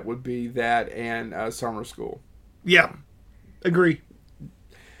with that would be that and Summer School. Yeah, agree.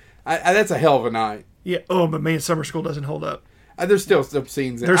 That's a hell of a night. Yeah. Oh, but man, Summer School doesn't hold up. There's still some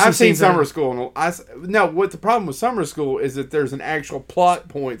scenes in it. There's some I've seen scenes in Summer it. School. No, what the problem with Summer School is that there's an actual plot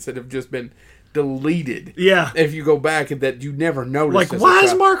points that have just been deleted. Yeah. If you go back and that you never noticed. Like, as a why is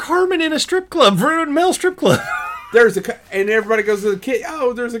child. Mark Harmon in a strip club, male strip club? And everybody goes to the kid.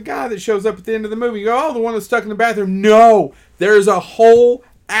 Oh, there's a guy that shows up at the end of the movie. You go, oh, the one that's stuck in the bathroom. No, there's a whole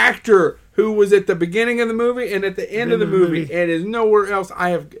actor who was at the beginning of the movie and at the end of the movie and is nowhere else.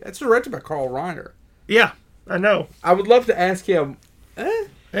 That's directed by Carl Reiner. Yeah, I know. I would love to ask him.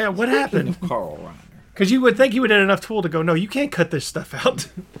 Yeah, what happened? Carl Reiner. Because you would think he would have enough tool to go, no, you can't cut this stuff out.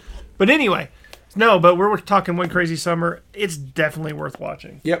 But anyway, no, but we're talking One Crazy Summer. It's definitely worth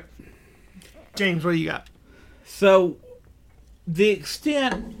watching. Yep. James, what do you got? So, the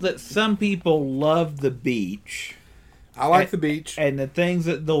extent that some people love the beach I like the beach. and the things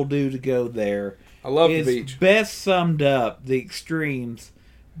that they'll do to go there I love is the beach. best summed up, the extremes,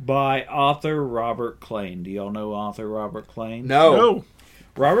 by author Robert Klein. Do y'all know author Robert Klein? No.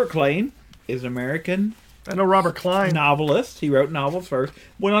 Robert Klein is an American I know Robert Klein. novelist. He wrote novels first,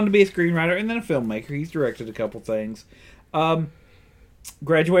 went on to be a screenwriter and then a filmmaker. He's directed a couple things.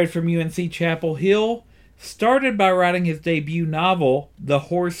 Graduated from UNC Chapel Hill. Started by writing his debut novel, The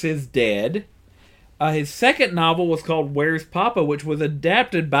Horse is Dead. His second novel was called Where's Papa, which was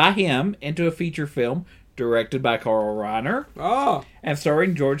adapted by him into a feature film directed by Carl Reiner Oh. and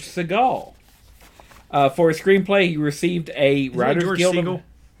starring George Segal. For his screenplay, he received a Writers George Guild Segal?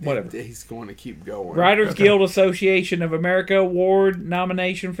 whatever. He's going to keep going. Writers Guild Association of America Award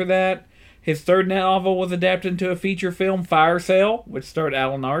nomination for that. His third novel was adapted into a feature film, Fire Sale, which starred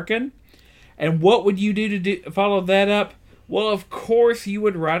Alan Arkin. And what would you do to follow that up? Well, of course, you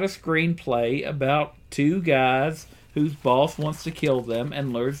would write a screenplay about two guys whose boss wants to kill them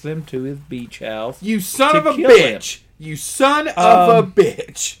and lures them to his beach house. You son to of a kill bitch. You son of a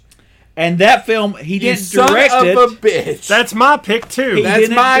bitch. And that film, he You didn't son direct of it. a bitch. That's my pick too. That's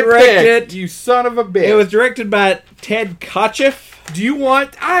didn't my direct pick. it. You son of a bitch. It was directed by Ted Kotcheff. Do you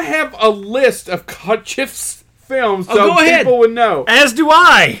want? I have a list of Kotcheff's films, Oh, so go ahead. people would know. As do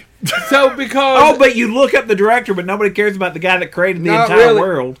I. So because Oh, but you look up the director, but nobody cares about the guy that created the Not entire really.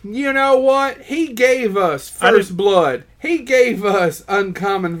 world. You know what? He gave us First Blood. He gave us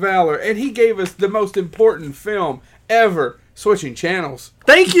Uncommon Valor, and he gave us the most important film ever, Switching Channels.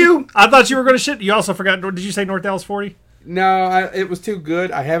 Thank you. I thought you were going to shit. You also forgot. Did you say North Dallas 40? No, it was too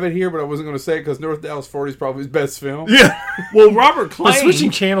good. I have it here, but I wasn't going to say it because North Dallas 40 is probably his best film. Yeah. Well, Robert But switching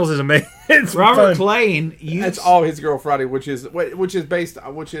Klain. channels is amazing. It's Robert fun. Klain used. That's all His Girl Friday, which is what's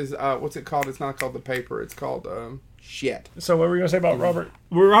it called? It's not called The Paper. It's called shit. So what were we going to say about Robert?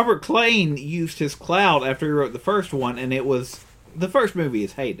 Well, Robert Klain used his clout after he wrote the first one, and it was the first movie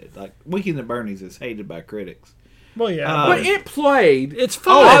is hated. Like Weekend at Bernie's is hated by critics. Well, yeah. Uh, But it played. It's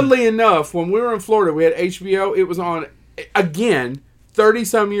fun. Oddly enough, when we were in Florida, we had HBO. It was on again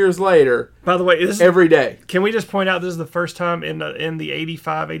 30-some years later By the way, every day. can we just point out this is the first time in the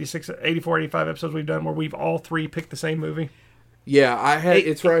 85, 86, 84, 85 episodes we've done where we've all three picked the same movie? Yeah, I had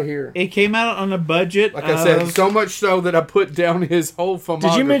it's right here. It came out on a budget. Like I said, of- so much so that I put down his whole filmography.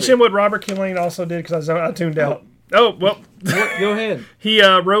 Did you mention what Robert Killian also did? Because I tuned out. Oh, well, Go ahead. he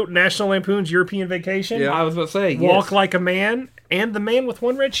wrote National Lampoon's European Vacation, Yeah. I was about to say Walk yes. Like a Man, and The Man with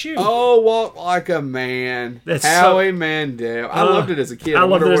One Red Shoe. Oh, Walk Like a Man. That's Howie Mandel. I loved it as a kid. I I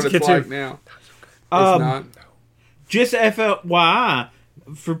loved wonder it as what a it's kid, like too. now. It's Um, not. Just FYI,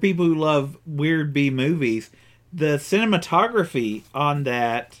 for people who love weird B movies, the cinematography on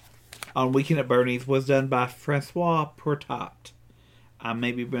Weekend at Bernie's was done by Francois Portat. I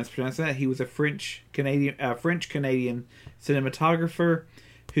may be mispronouncing that. He was a French Canadian cinematographer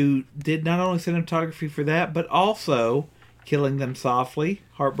who did not only cinematography for that, but also Killing Them Softly,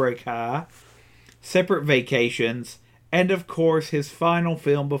 Heartbreak High, Separate Vacations, and of course his final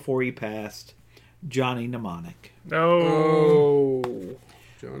film before he passed, Johnny Mnemonic. Oh. Oh.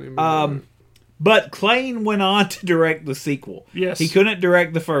 Johnny Mnemonic. But Klain went on to direct the sequel. Yes. He couldn't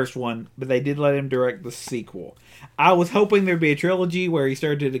direct the first one, but they did let him direct the sequel. I was hoping there'd be a trilogy where he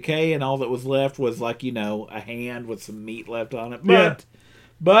started to decay and all that was left was like, a hand with some meat left on it. Yeah.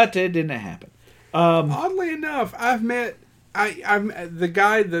 But it didn't happen. Oddly enough, I've met I'm the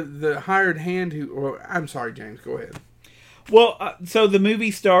guy, the hired hand who. Well, I'm sorry, James. Go ahead. Well, so the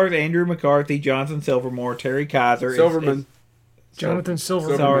movie stars Andrew McCarthy, Jonathan Silvermore, Terry Kaiser. Silverman. Jonathan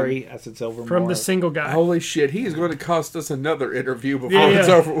Silverman. Sorry, I said Silvermore. From The Single Guy. Holy shit, he is going to cost us another interview before Yeah, it's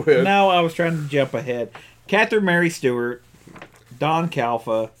yeah. over with. No, I was trying to jump ahead. Catherine Mary Stewart, Don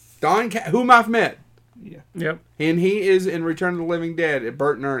Calfa. Whom I've met. Yep. And he is in Return of the Living Dead at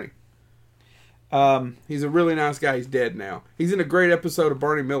Bert and Ernie. He's a really nice guy. He's dead now. He's in a great episode of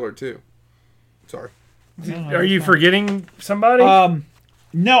Barney Miller, too. Sorry. Are you forgetting somebody?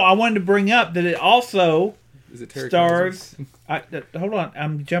 No, I wanted to bring up that it also Is it Terry stars. Cousin? Hold on,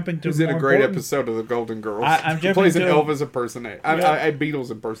 I'm jumping to. He's in a more great important- episode of The Golden Girls. I'm he jumping plays an to- Elvis impersonator. A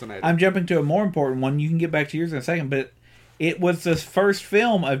Beatles impersonator. I'm jumping to a more important one. You can get back to yours in a second, but it was the first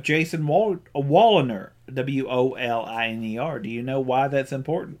film of Jason Woliner, Woliner. Do you know why that's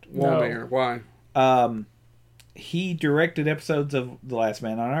important? Walner. Why? He directed episodes of The Last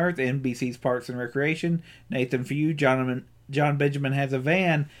Man on Earth, NBC's Parks and Recreation, Nathan For You, John Benjamin Has a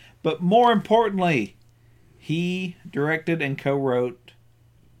Van, but more importantly, he directed and co-wrote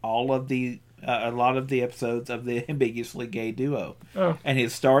all of the a lot of the episodes of the Ambiguously Gay Duo. Oh. And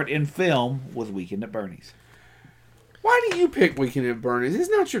his start in film was Weekend at Bernie's. Why do you pick Weekend at Bernie's? It's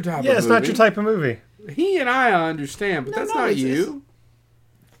not your type of yeah, movie. it's not your type of movie. He and I understand, but that's not you.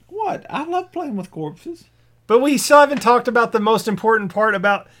 What? I love playing with corpses. But we still haven't talked about the most important part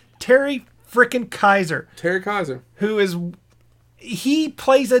about Terry frickin' Kaiser, Terry Kaiser. who is... He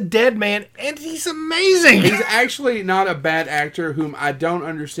plays a dead man, and he's amazing. He's actually not a bad actor whom I don't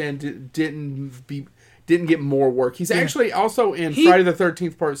understand didn't get more work. He's actually also in Friday the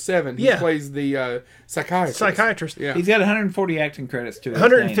 13th Part 7. He plays the psychiatrist. Yeah. He's got 140 acting credits to his name,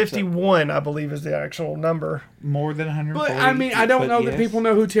 151, I believe, is the actual number. so more than 140. But I mean, I don't but know that yes. people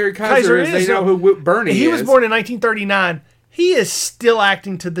know who Terry Kaiser Kaiser is. is, They know who Bernie is. He was born in 1939. He is still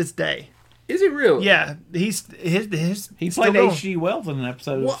acting to this day. Is he really? Yeah, he's He still played going. H.G. Wells in an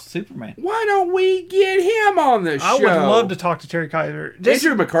episode What? of Superman. Why don't we get him on the show? I would love to talk to Terry Kaiser. Just-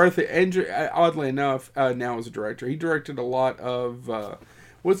 Andrew McCarthy, oddly enough, now is a director. He directed a lot of,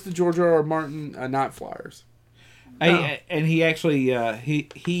 what's the George R. R. Martin Night Flyers? And he actually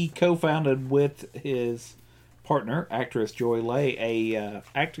he co-founded with his partner, actress Joy Lay, a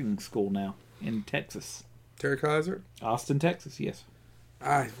acting school now in Texas, Terry Kaiser? Austin, Texas. Yes.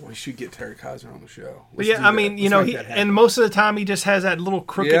 We should get Terry Kaiser on the show. But Let's yeah, do I that. mean, Let's make that happen. and most of the time he just has that little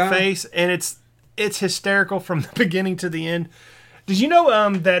crooked Yeah. face, and it's hysterical from the beginning to the end. Did you know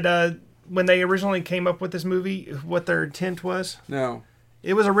that when they originally came up with this movie, what their intent was? No,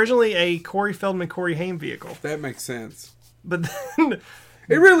 It was originally a Corey Feldman, Corey Haim vehicle, that makes sense. but then,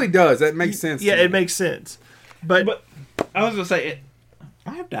 It really does. That makes sense. yeah, to me. it makes sense. But I was gonna say,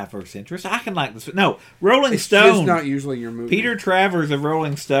 I have diverse interests. I can like this. No, Rolling It's Stone. just not usually your movie. Peter Travers of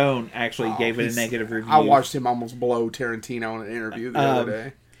Rolling Stone actually gave it a negative review. I watched him almost blow Tarantino in an interview the other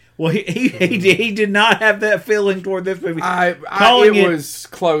day. Well, he did not have that feeling toward this movie. It was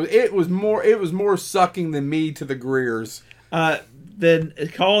close. It was more sucking than me to the Greers. Then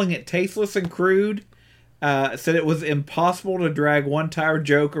calling it tasteless and crude. Said it was impossible to drag one tired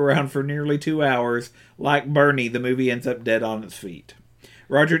joke around for nearly 2 hours. Like Bernie, the movie ends up dead on its feet.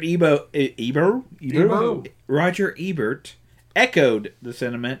 Roger Ebert echoed the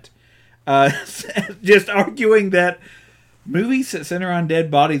sentiment, just arguing that movies that center on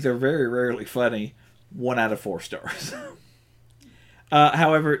dead bodies are very rarely funny. 1 out of 4 stars.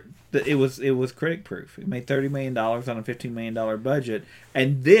 However, it was critic proof. It made $30 million on a $15 million budget,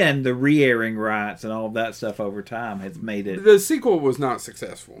 and then the re-airing rights and all of that stuff over time has made it. The sequel was not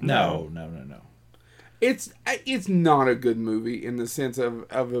successful. No. It's not a good movie in the sense of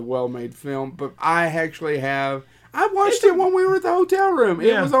a well-made film, but I actually have. I watched it when we were at the hotel room. It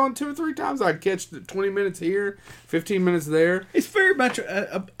Yeah. was on 2 or 3 times. I'd catch the 20 minutes here, 15 minutes there, It's very much.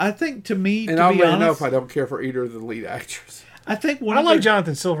 I think to me, and to I'll be let you honest, know if I don't care for either of the lead actors. I think one I of like the,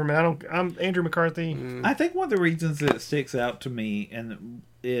 Jonathan Silverman. I'm Andrew McCarthy. I think one of the reasons that it sticks out to me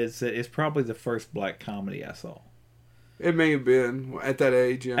is that it's probably the first black comedy I saw It may have been at that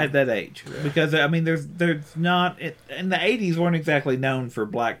age. Yeah. at that age, because I mean, there's not in the '80s weren't exactly known for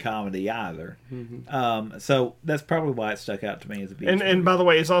black comedy either. So that's probably why it stuck out to me as a beach And movie. by the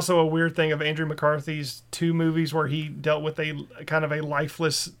way, it's also a weird thing of Andrew McCarthy's 2 movies where he dealt with a kind of a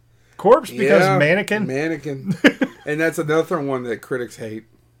lifeless corpse because Yeah, mannequin. And that's another one that critics hate.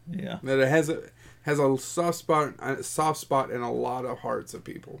 yeah. That it has a soft spot in a lot of hearts of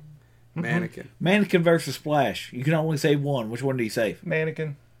people. Mannequin. Mannequin versus Splash. You can only save one. Which one do you save?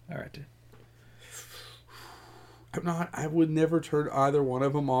 Mannequin. All right. Then. I would never turn either one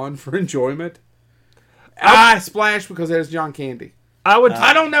of them on for enjoyment. Splash because there's John Candy.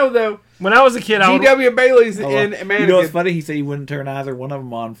 I don't know though. When I was a kid, I would, G.W. Bailey's in Mannequin. You know what's funny? He said he wouldn't turn either one of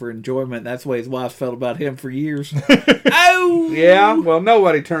them on for enjoyment. That's the way his wife felt about him for years. Oh! Yeah, well,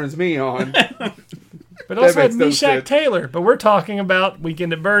 nobody turns me on. but also had makes no Meshack sense. Taylor. But we're talking about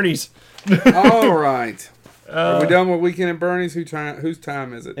Weekend at Bernie's. All right. Are we done with Weekend at Bernie's? Whose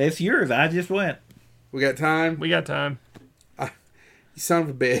time is it? It's yours. I just went. We got time? We got time. You son of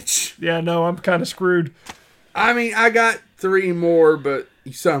a bitch. Yeah, no, I'm kind of screwed. I mean, I got 3 more, but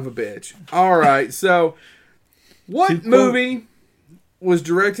you son of a bitch. All right, so what movie was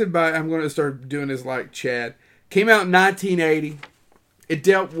directed by, I'm going to start doing this like Chad, came out in 1980. It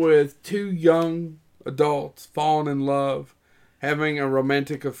dealt with 2 young adults falling in love, having a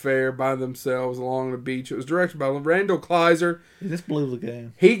romantic affair by themselves along the beach. It was directed by Randall Kleiser. Is this Blue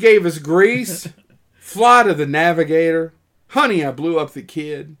Lagoon? He gave us Grease, Flight of the Navigator, Honey, I Blew Up the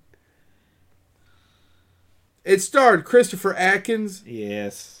Kid. It starred Christopher Atkins.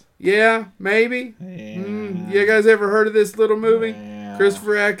 Yes. Yeah, maybe. Yeah. You guys ever heard of this little movie? Yeah.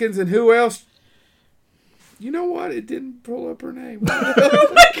 Christopher Atkins and who else? You know what? It didn't pull up her name.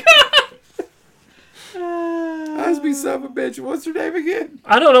 Osby son of a bitch. What's her name again?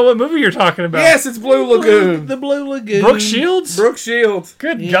 I don't know what movie you're talking about. Yes, it's Blue Lagoon. The Blue Lagoon. Brooke Shields? Brooke Shields.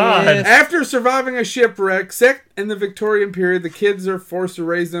 Good Yes. God. After surviving a shipwreck, set in the Victorian period, the kids are forced to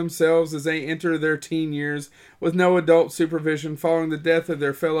raise themselves as they enter their teen years with no adult supervision following the death of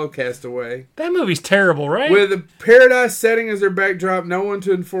their fellow castaway. That movie's terrible, right? With a paradise setting as their backdrop, no one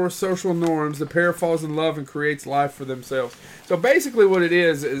to enforce social norms, the pair falls in love and creates life for themselves. So basically what it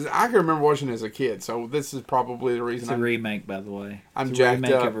is I can remember watching it as a kid, so this is probably the reason It's a remake, by the way. I'm It's a jacked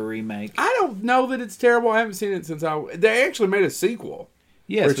remake up. of a remake. I don't know that it's terrible. I haven't seen it since they actually made a sequel.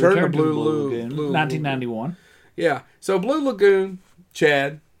 Yes, Return to to Blue Blue Lagoon. Lagoon. 1991. Yeah. So Blue Lagoon,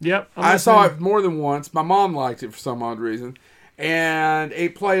 Chad. Yep. I saw it more than once. My mom liked it for some odd reason. And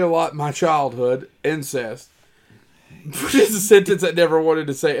it played a lot in my childhood. Incest. Which is a sentence I never wanted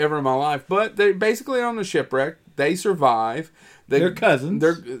to say ever in my life. But they're basically on a shipwreck. They survive. They're cousins.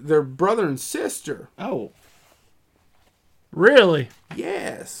 They're brother and sister. Oh. Really?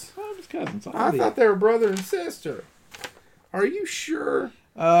 Yes. Oh, it's cousins. I thought they were brother and sister. Are you sure?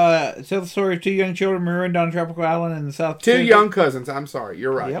 Tell the story of 2 young children marooned on a tropical island in the South Two Pacific. young cousins. I'm sorry.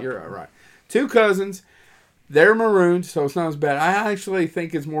 You're right. Yep. You're right. 2 cousins. They're marooned, so it's not as bad. I actually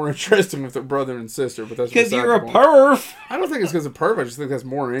think it's more interesting with their brother and sister, but that's Because beside you're a the point. perv. I don't think it's because of perv. I just think that's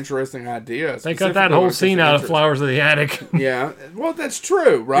more an interesting idea. They cut that whole scene out of Flowers of the Attic. Yeah, well, that's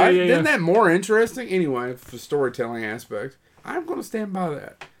true, right? Yeah. Isn't that more interesting? Anyway, for storytelling aspect, I'm going to stand by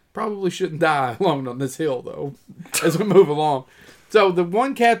that. Probably shouldn't die alone on this hill, though, as we move along. So the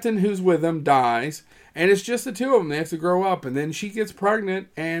one captain who's with them dies, and it's just the two of them. They have to grow up, and then she gets pregnant,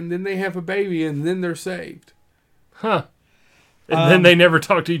 and then they have a baby, and then they're saved. Huh. And then they never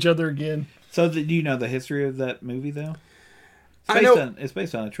talk to each other again. So, do you know the history of that movie, though? I know. It's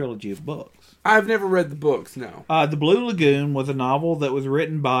based on a trilogy of books. I've never read the books, no. The Blue Lagoon was a novel that was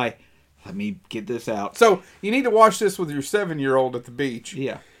written by... Let me get this out. So you need to watch this with your 7-year-old at the beach.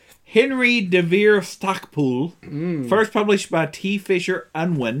 Yeah. Henry de Vere Stockpool. First published by T. Fisher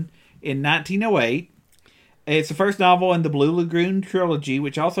Unwin in 1908. It's the first novel in the Blue Lagoon trilogy,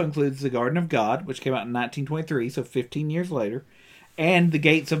 which also includes The Garden of God, which came out in 1923, so 15 years later, and The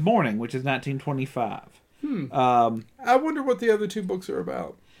Gates of Morning, which is 1925. I wonder what the other two books are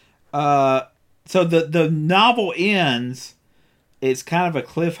about. So the novel ends. It's kind of a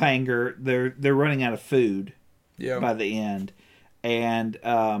cliffhanger. They're running out of food by the end, and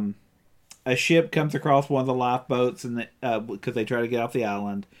a ship comes across one of the lifeboats, and because they try to get off the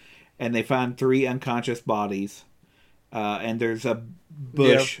island. And they find 3 unconscious bodies. And there's a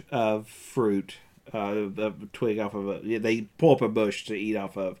bush of fruit. A twig off of it. They pull up a bush to eat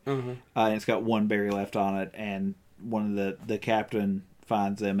off of. And it's got 1 berry left on it. And one of the captain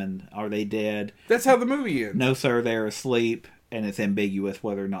finds them. And are they dead? That's how the movie ends. No, sir, they're asleep. And it's ambiguous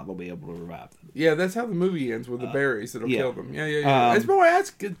whether or not they'll be able to revive them. Yeah, that's how the movie ends, with the berries that'll yeah. kill them. Yeah.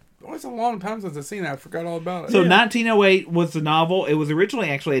 That's good. Oh, it's a long time since I've seen that. I forgot all about it. So 1908 was the novel. It was originally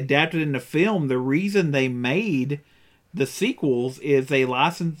actually adapted into film. The reason they made the sequels is they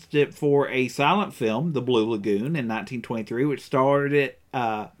licensed it for a silent film, The Blue Lagoon, in 1923, which starred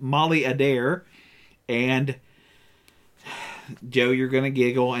Molly Adair and, Joe, you're going to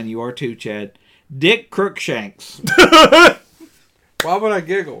giggle, and you are too, Chad, Dick Crookshanks. Why would I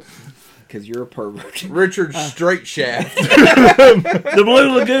giggle? Because you're a pervert. Richard Straightshaft. The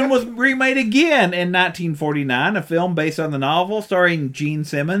Blue Lagoon was remade again in 1949, a film based on the novel starring Gene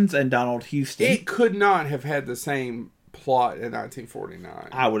Simmons and Donald Houston. It could not have had the same plot in 1949.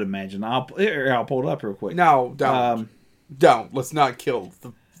 I would imagine. I'll pull it up real quick. No, don't. Don't. Let's not kill.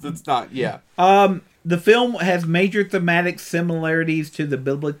 Let's not. Yeah. The film has major thematic similarities to the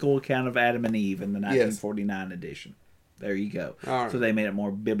biblical account of Adam and Eve in the 1949 edition. There you go. All right. So they made it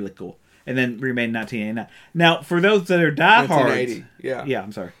more biblical. And then remade in 1989. Now, for those that are diehards... 1980, yeah. Yeah,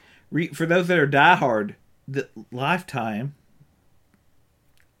 I'm sorry. For those that are diehard, the Lifetime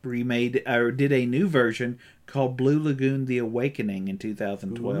remade or did a new version called Blue Lagoon: The Awakening in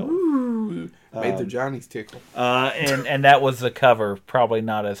 2012. Ooh, made the Johnnies tickle. And that was the cover, probably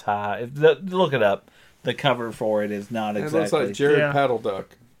not as high. Look it up. The cover for it is not exactly... It looks like Jared Paddle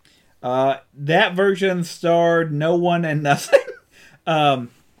Duck. That version starred no one and nothing.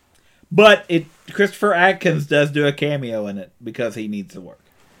 But Christopher Atkins does do a cameo in it because he needs the work.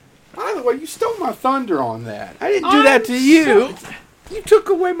 By the way, you stole my thunder on that. I didn't do that to you. You took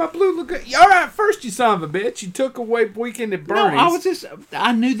away my Blue Lagoon. All right, first, you son of a bitch. You took away Weekend at Bernie's. No,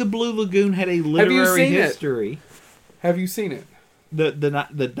 I knew the Blue Lagoon had a literary history. Have you seen it? The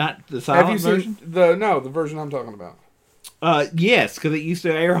silent version? The version I'm talking about. Yes, because it used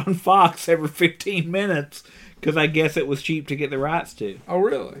to air on Fox every 15 minutes because I guess it was cheap to get the rights to. Oh,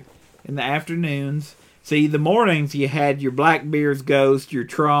 really? In the afternoons. See, the mornings you had your Blackbeard's Ghost, your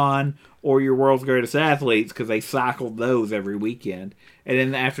Tron, or your World's Greatest Athletes because they cycled those every weekend. And in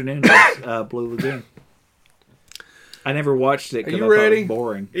the afternoon, it's Blue Lagoon. I never watched it because I thought it was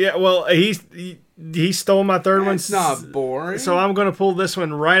boring. Yeah, well, he stole my third one. It's not boring. So I'm going to pull this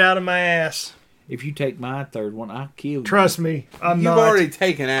one right out of my ass. If you take my third one, I'll kill you. Trust me, I'm not. You've already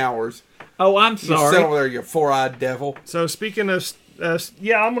taken ours. Oh, I'm sorry. You sit over there, you four-eyed devil. So speaking of...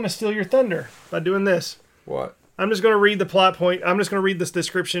 I'm going to steal your thunder by doing this. What? I'm just going to read the plot point. I'm just going to read this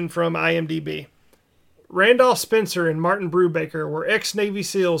description from IMDb. Randolph Spencer and Martin Brubaker were ex-Navy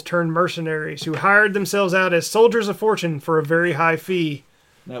SEALs turned mercenaries who hired themselves out as soldiers of fortune for a very high fee.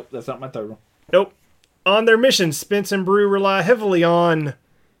 Nope, that's not my third one. Nope. On their missions, Spence and Brew rely heavily on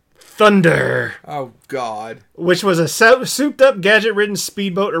Thunder, Oh God! which was a souped-up, gadget-ridden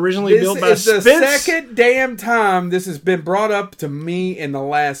speedboat originally This built by is the Spence. second damn time this has been brought up to me in the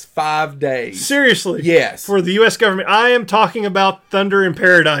last 5 days. Seriously, Yes. for the U.S. government. I am talking about Thunder in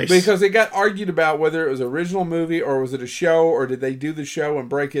Paradise. Because it got argued about whether it was an original movie or was it a show or did they do the show and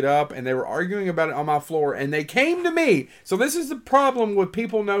break it up, and they were arguing about it on my floor, and they came to me. So this is the problem with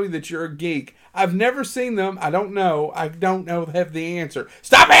people knowing that you're a geek. I've never seen them. I don't know. Have the answer.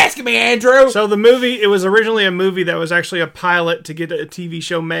 Stop asking me, Andrew. So the movie, it was originally a movie that was actually a pilot to get a TV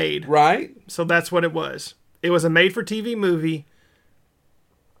show made. Right? So that's what it was. It was a made-for-TV movie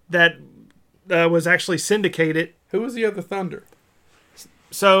that was actually syndicated. Who was the other Thunder?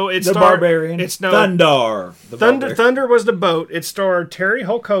 So it The starred, Barbarian. It's no Thunder. The Barbarian. Thunder was the boat. It starred Terry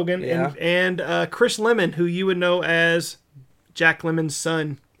Hulk Hogan Yeah. and Chris Lemmon, who you would know as Jack Lemmon's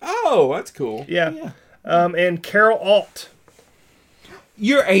son. Oh, that's cool. Yeah. And Carol Alt.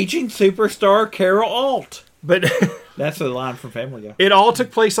 You're aging superstar Carol Alt. But That's a line from Family Guy. it all took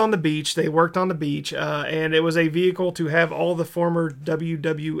place on the beach. They worked on the beach, and it was a vehicle to have all the former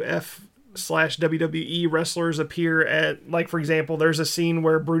WWF/WWE wrestlers appear at, like, for example, there's a scene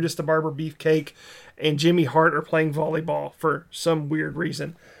where Brutus the Barber Beefcake and Jimmy Hart are playing volleyball for some weird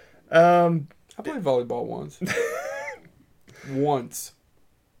reason. I played volleyball once. Once.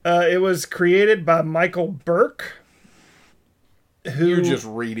 It was created by Michael Burke. You're just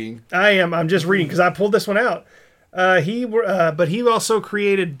reading. I'm just reading because I pulled this one out. But he also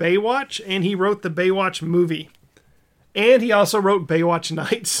created Baywatch, and he wrote the Baywatch movie. And he also wrote Baywatch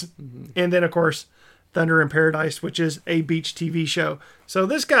Nights. And then, of course, Thunder in Paradise, which is a beach TV show. So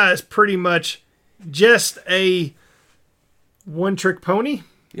this guy is pretty much just a one-trick pony.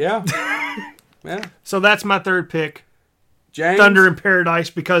 Yeah. Yeah. So that's my third pick, James. Thunder in Paradise,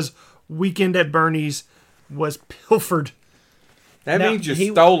 because Weekend at Bernie's was pilfered. That Now, means you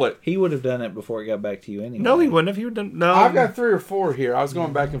he- stole it. He would have done it before it got back to you anyway. No, he wouldn't have. He would done. No, I've got 3 or 4 here. I was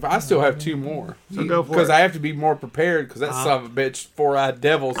going back and forth. I still have 2 more. So go for Because it. I have to be more prepared because that son of a bitch, 4-eyed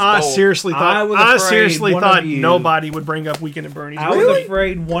devil stole. I seriously I was thought. I afraid seriously one thought of you- nobody would bring up Weekend at Bernie's. I was Really?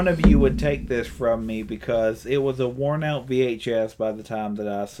 afraid one of you would take this from me because it was a worn out VHS by the time that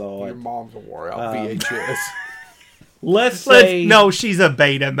I saw Your it. mom's a wore out VHS. Let's say No, she's a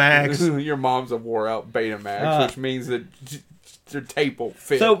Betamax. Your mom's a wore out Betamax, which means that your tape will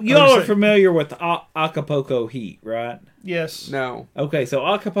fit. so. Y'all are familiar with Acapulco Heat, right? Yes. no. Okay, so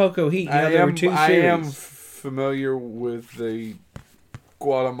Acapulco Heat. You know, I there were two am series. familiar with the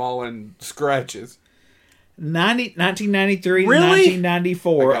Guatemalan scratches. 1993 to Really?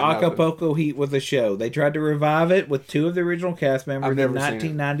 1994, I got nothing. Acapulco Heat was a show. They tried to revive it with 2 of the original cast members I've in never seen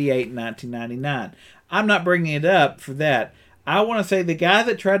it. 1998 and 1999. I'm not bringing it up for that. I want to say the guy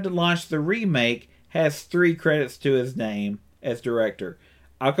that tried to launch the remake has 3 credits to his name as director.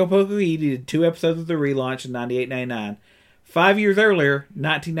 Acapulco Heat did 2 episodes of the relaunch in 98-99. 5 years earlier,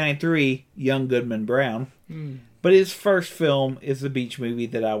 1993, Young Goodman Brown. But his first film is the beach movie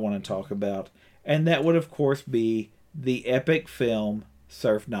that I want to talk about. And that would, of course, be the epic film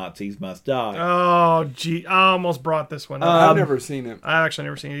Surf Nazis Must Die. Oh, gee. I almost brought this one up. I've never seen it. I've actually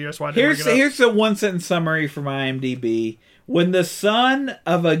never seen it. That's why I didn't bring it up. Here's the one-sentence summary from IMDb. When the son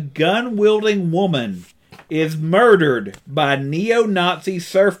of a gun-wielding woman is murdered by neo-Nazi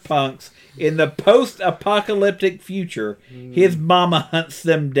surf punks in the post-apocalyptic future, his mama hunts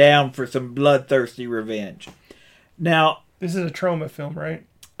them down for some bloodthirsty revenge. Now, This is a trauma film, right?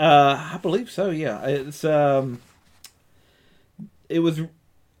 I believe so. Yeah, it was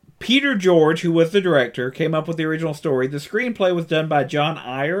Peter George, who was the director, came up with the original story. The screenplay was done by John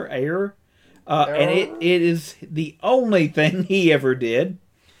Ayer, and it is the only thing he ever did.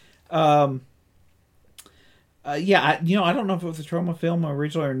 I don't know if it was a trauma film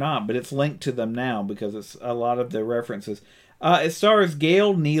originally or not, but it's linked to them now because it's a lot of the references. It stars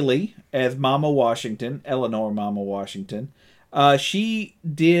Gail Neely as Mama Washington, Eleanor Mama Washington. She's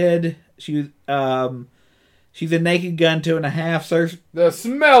a Naked Gun 2.5. The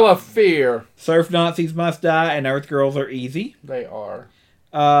Smell of Fear. Surf Nazis Must Die and Earth Girls Are Easy. They are.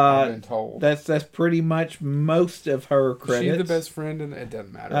 I've been told. That's pretty much most of her credits. She's the best friend, and it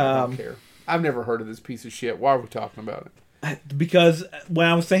doesn't matter. I don't care. I've never heard of this piece of shit. Why are we talking about it? Because when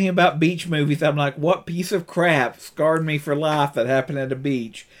I was thinking about beach movies, I'm like, what piece of crap scarred me for life that happened at a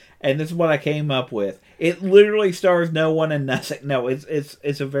beach? And this is what I came up with. It literally stars no one and nothing. No,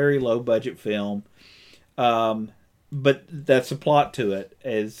 it's a very low budget film. But that's the plot to it.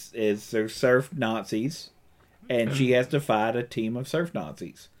 Is there's surf Nazis, and she has to fight a team of surf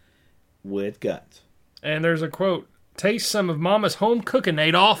Nazis with guns. And there's a quote: "Taste some of Mama's home cooking,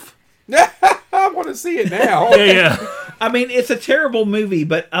 Adolf." I want to see it now. Yeah. I mean, it's a terrible movie,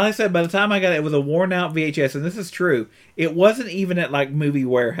 but like I said, by the time I got it, it was a worn out VHS, and this is true. It wasn't even at like Movie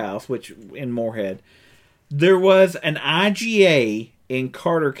Warehouse, which in Moorhead. There was an IGA in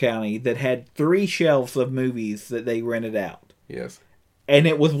Carter County that had 3 shelves of movies that they rented out. Yes. And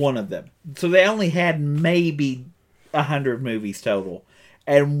it was one of them. So they only had maybe 100 movies total.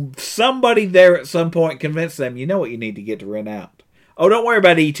 And somebody there at some point convinced them, you know what you need to get to rent out? Oh, don't worry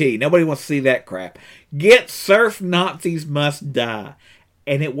about E.T. Nobody wants to see that crap. Get Surf Nazis Must Die.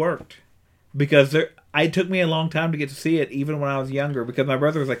 And it worked. Because it took me a long time to get to see it, even when I was younger, because my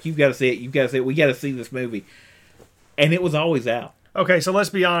brother was like, you've got to see it, you've got to see it, we got to see this movie. And it was always out. Okay, so let's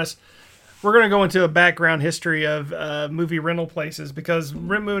be honest. We're going to go into a background history of movie rental places, because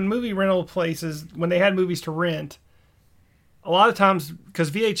when movie rental places, when they had movies to rent, a lot of times,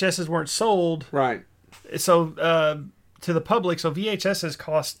 because VHSs weren't sold, Right. so to the public, so VHSs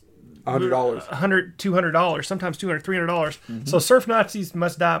cost $100. $200, sometimes $200, $300. Mm-hmm. So Surf Nazis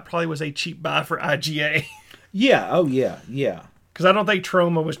Must Die probably was a cheap buy for IGA. Yeah, oh yeah, yeah. Because I don't think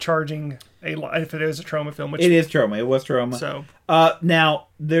Troma was charging a lot, if it is a Troma film. Which, It is Troma. It was Troma. So, Now,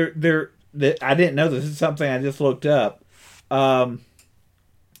 I didn't know this. This is something I just looked up.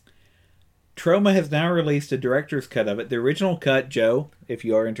 Troma has now released a director's cut of it. The original cut, Joe, if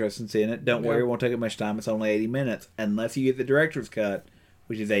you are interested in seeing it, don't worry, it won't take up much time. It's only 80 minutes, unless you get the director's cut,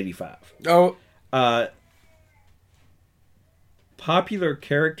 which is 85. Oh, Popular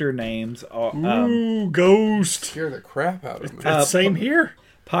character names are... ooh, Ghost. scare the crap out of me. Same here.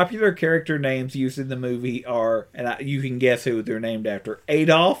 Popular character names used in the movie are, and you can guess who they're named after,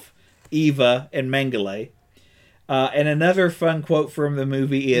 Adolf, Eva, and Mengele. And another fun quote from the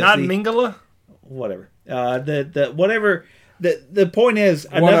movie is... Not Mingala? Whatever. The point is...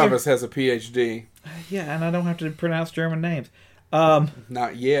 One of us has a PhD. Yeah, and I don't have to pronounce German names.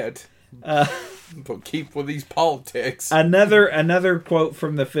 Not yet. But keep with these politics. Another quote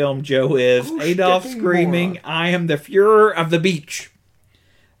from the film, Joe, is Adolf screaming, moron. "I am the Fuhrer of the beach."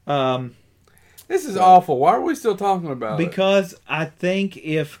 This is awful. Why are we still talking about it? Because I think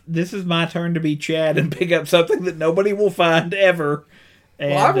if this is my turn to be Chad and pick up something that nobody will find ever.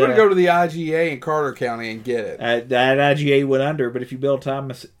 And, Well, I'm going to go to the IGA in Carter County and get it. that IGA went under, but if you build a time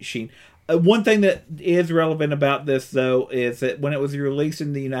machine... one thing that is relevant about this, though, is that when it was released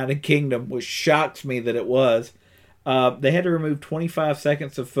in the United Kingdom, which shocks me that it was, they had to remove 25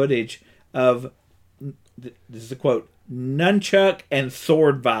 seconds of footage of, this is a quote, nunchuck and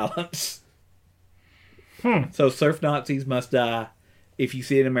sword violence. So Surf Nazis Must Die. If you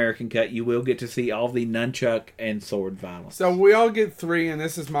see an American cut, you will get to see all the nunchuck and sword violence. So we all get 3, and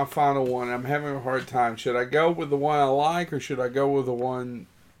this is my final one. I'm having a hard time. Should I go with the one I like, or should I go with the one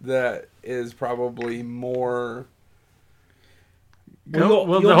that is probably more...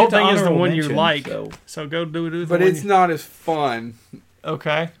 Well, the whole thing is the one you like. So go do the But one it's not as fun.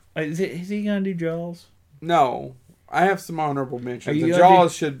 Okay. Is he going to do Jaws? No. I have some honorable mentions. you The gonna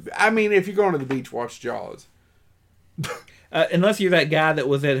Jaws should... I mean, if you're going to the beach, watch Jaws. Unless you're that guy that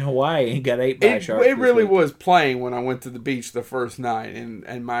was in Hawaii and got ate by a shark. It really week. was playing when I went to the beach the first night,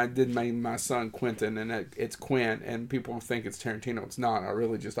 and I did name my son Quentin, and it's Quint, and people think it's Tarantino. It's not. I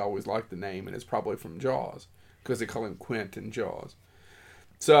really just always liked the name, and it's probably from Jaws, because they call him Quint in Jaws.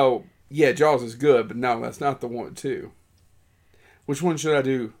 So, yeah, Jaws is good, but no, that's not the one, too. Which one should I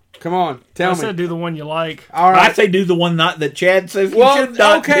do? Come on, tell I me. said do the one you like. All right. I say do the one not that Chad says you Well, should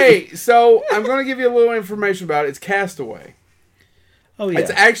not okay, do. so I'm going to give you a little information about it. It's Castaway. Oh, yeah.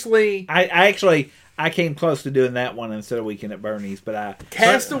 It's actually... I came close to doing that one instead of Weekend at Bernie's, but I...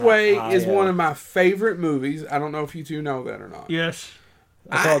 Castaway is one of my favorite movies. I don't know if you two know that or not. Yes.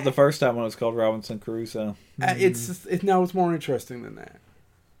 I saw it the first time when it was called Robinson Crusoe. It's more interesting than that.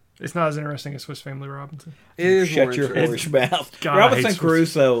 It's not as interesting as Swiss Family Robinson. It is Shut more your interesting. whorish mouth. God, I Robinson hate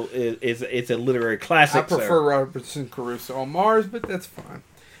Swiss- Crusoe it's a literary classic. I prefer sir. Robinson Crusoe on Mars, but that's fine.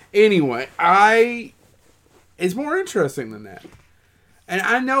 Anyway, it's more interesting than that. And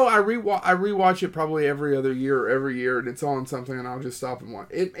I know I rewatch it probably every other year or every year, and it's on something, and I'll just stop and watch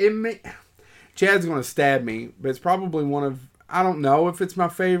it. Chad's going to stab me, but it's probably one of... I don't know if it's my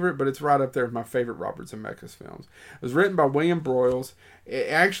favorite, but it's right up there with my favorite Robert Zemeckis films. It was written by William Broyles. It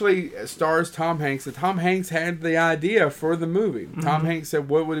actually stars Tom Hanks, and Tom Hanks had the idea for the movie. Mm-hmm. Tom Hanks said,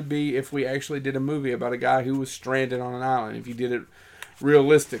 what would it be if we actually did a movie about a guy who was stranded on an island, if you did it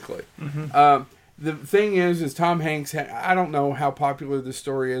realistically? Mm-hmm. the thing is Tom Hanks, I don't know how popular this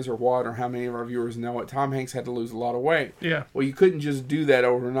story is or what, or how many of our viewers know it. Tom Hanks had to lose a lot of weight. Yeah. Well, you couldn't just do that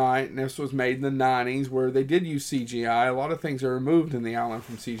overnight, and this was made in the 90s where they did use CGI. A lot of things are removed in The Island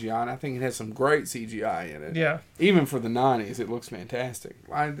from CGI, and I think it has some great CGI in it. Yeah. Even for the 90s, it looks fantastic.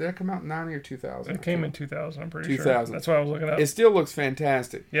 Did that come out in 90 or 2000? It came in 2000, I'm pretty 2000. sure. That's what I was looking up. It still looks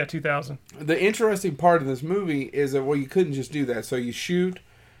fantastic. Yeah, 2000. The interesting part of this movie is that, well, you couldn't just do that. So you shoot,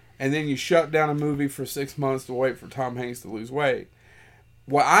 and then you shut down a movie for 6 months to wait for Tom Hanks to lose weight.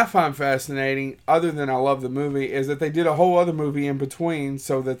 What I find fascinating, other than I love the movie, is that they did a whole other movie in between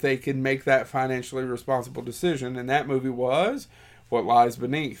so that they could make that financially responsible decision. And that movie was What Lies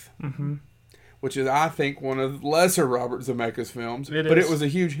Beneath, which is, I think, one of the lesser Robert Zemeckis films. But it was a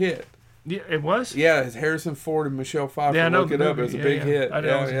huge hit. Yeah, it was? Yeah, it's Harrison Ford and Michelle Pfeiffer. Yeah, I know Look the it up. It movie. was a big hit. I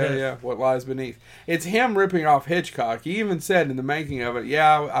know it was a hit. Yeah. What Lies Beneath. It's him ripping off Hitchcock. He even said in the making of it,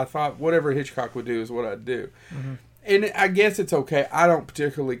 I thought whatever Hitchcock would do is what I'd do. And I guess it's okay. I don't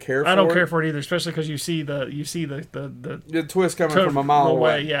particularly care for it. I don't care for it either, especially because you see the twist coming from a mile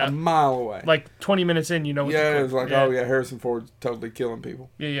away. Yeah. A mile away. Like 20 minutes in, you know. Yeah, it was like, Harrison Ford's totally killing people.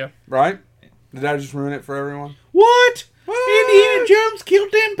 Yeah. Right? Did I just ruin it for everyone? What? Indiana Jones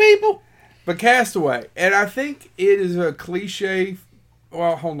killed 10 people? But Castaway, and I think it is a cliche.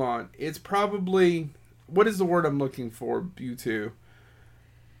 Well, hold on. It's probably, what is the word I'm looking for, you two?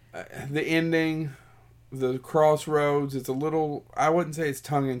 The ending, the crossroads. It's a little, I wouldn't say it's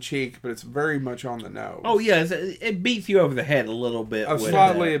tongue-in-cheek, but it's very much on the nose. Oh, yeah. It beats you over the head a little bit.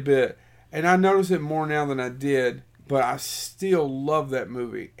 Slightly a bit. And I notice it more now than I did, but I still love that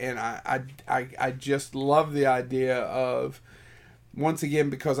movie. And I just love the idea of, once again,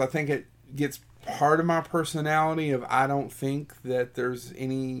 because I think it gets part of my personality of, I don't think that there's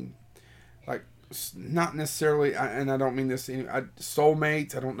any, like, not necessarily, and I don't mean this,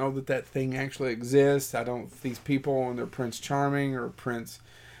 soulmates. I don't know that thing actually exists. These people and their Prince Charming or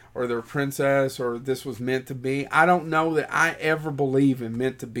their princess, or this was meant to be. I don't know that I ever believe in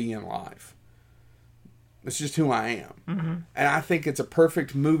meant to be in life. It's just who I am. And I think it's a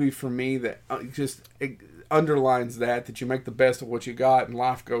perfect movie for me that just underlines that you make the best of what you got, and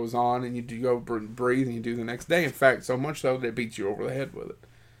life goes on, and you do go breathe, and you do the next day. In fact, so much so that it beats you over the head with it.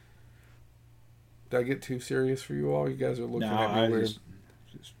 Did I get too serious for you all? You guys are looking at me weird.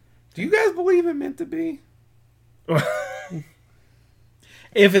 Do you guys believe it meant to be?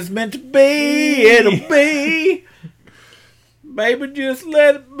 If it's meant to be, it'll be. Baby, just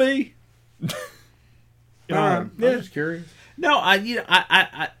let it be. I'm just curious. No,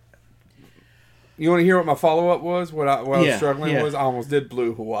 You want to hear what my follow-up was? What I was struggling with? I almost did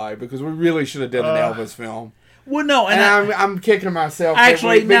Blue Hawaii, because we really should have done an Elvis film. Well, no, and I'm kicking myself.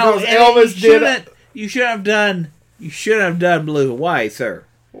 Actually, because no, Elvis did. You should have done Blue Hawaii, sir.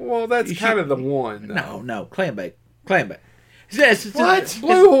 Well, that's kind of the one. Though. No, Clambake. What?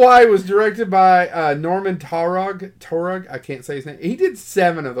 Blue Hawaii was directed by Norman Taurog. I can't say his name. He did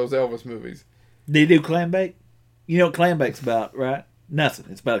 7 of those Elvis movies. Did he do Clambake? You know what Clambake's about, right? Nothing.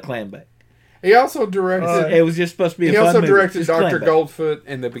 It's about a Clambake. He also directed. It was just supposed to be. He also directed Dr. Goldfoot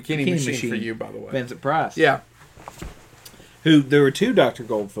and the Bikini Machine for You, by the way. Vincent Price. Yeah. There were 2 Dr.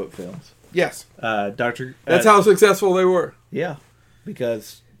 Goldfoot films. Yes. That's how successful they were. Yeah,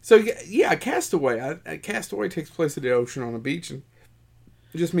 because. So yeah, Castaway. Castaway takes place at the ocean on a beach, and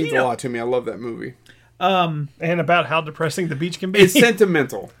it just means a lot to me. I love that movie. And about how depressing the beach can be. It's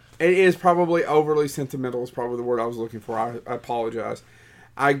sentimental. It is probably overly sentimental. Is probably the word I was looking for. I apologize.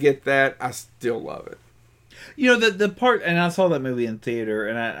 I get that. I still love it. You know, the part, and I saw that movie in theater,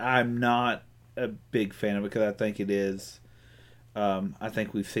 and I'm not a big fan of it because I think it is. I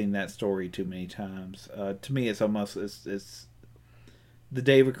think we've seen that story too many times. To me, it's almost it's the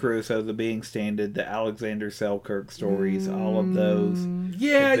David Caruso, the Being Standard, the Alexander Selkirk stories, all of those.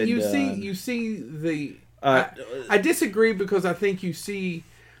 Yeah, you see the. I disagree, because I think you see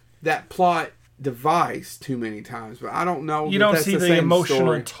that plot device too many times, but I don't know. You don't see the emotional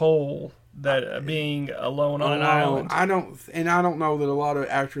story. Toll that being alone on an island. I don't know that a lot of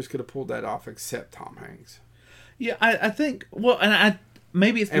actors could have pulled that off except Tom Hanks. Yeah, I think. Well, and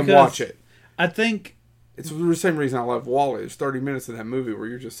maybe it's because and watch it. I think it's the same reason I love Wall-E. There's 30 minutes of that movie where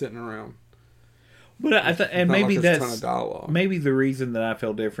you're just sitting around. But maybe like that's a ton of dialogue. Maybe the reason that I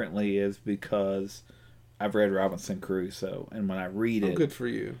feel differently is because I've read Robinson Crusoe, and when I read it, good for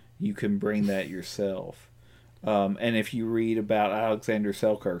you. You can bring that yourself. And if you read about Alexander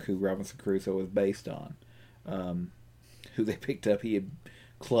Selkirk, who Robinson Crusoe was based on, who they picked up, he had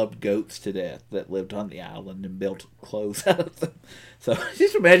clubbed goats to death that lived on the island and built clothes out of them. So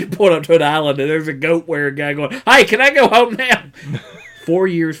just imagine pulling up to an island and there's a goat wearing guy going, "Hey, can I go home now?" 4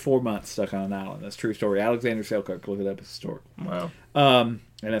 years, 4 months stuck on an island. That's a true story. Alexander Selkirk, look it up. It's historical. Wow. And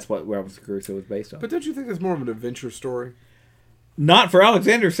that's what Robinson Crusoe was based on. But don't you think it's more of an adventure story? Not for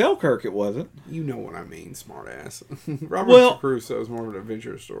Alexander Selkirk, it wasn't. You know what I mean, smartass. Robinson Crusoe is more of an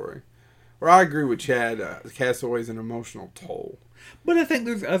adventure story. Where I agree with Chad, Castaway is an emotional toll. But I think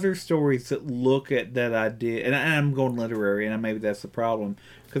there's other stories that look at that idea, and I'm going literary, and maybe that's the problem.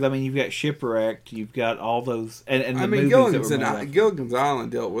 Because, I mean, you've got Shipwrecked, you've got all those, and the movies Gilligan's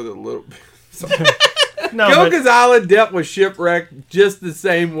Island dealt with it a little bit. No, Gilligan's Island dealt with shipwreck just the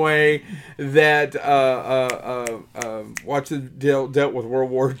same way that dealt with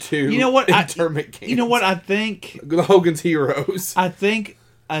World War II. You know what? Internment camps. You know what? I think Hogan's Heroes. I think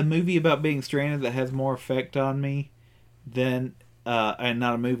a movie about being stranded that has more effect on me than, and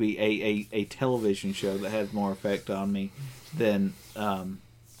not a movie, a television show that has more effect on me than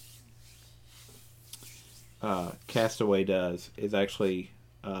Castaway does is actually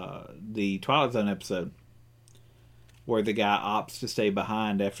the Twilight Zone episode where the guy opts to stay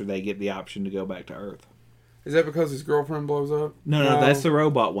behind after they get the option to go back to Earth. Is that because his girlfriend blows up? No, that's the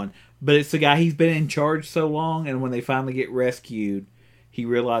robot one. But it's the guy, he's been in charge so long, and when they finally get rescued, he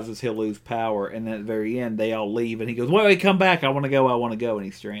realizes he'll lose power, and then at the very end, they all leave, and he goes, wait, come back, I want to go, and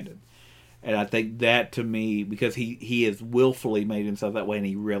he's stranded. And I think that, to me, because he has willfully made himself that way, and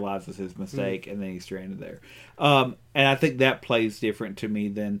he realizes his mistake, and then he's stranded there. And I think that plays different to me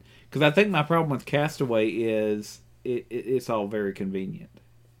than... Because I think my problem with Castaway is it's all very convenient.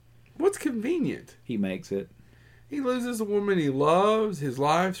 What's convenient? He makes it. He loses a woman he loves. His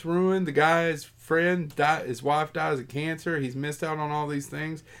life's ruined. The guy's friend, his wife dies of cancer. He's missed out on all these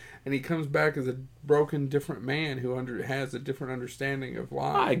things. And he comes back as a broken, different man who has a different understanding of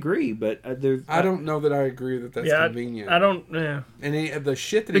life. I agree, but I don't know that I agree that that's convenient. I don't. Yeah. And the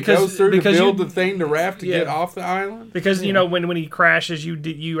shit that he goes through to build the thing, the raft to get off the island. Because you know when he crashes,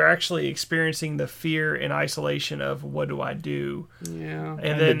 you're actually experiencing the fear and isolation of what do I do? Yeah.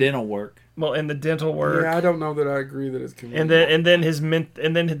 And then the dental work. Well, and the dental work. Yeah, I don't know that I agree that it's convenient. And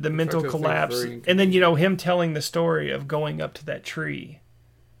then the mental collapse, and then him telling the story of going up to that tree.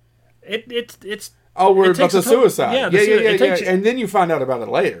 It's we're about the suicide. Yeah. And then you find out about it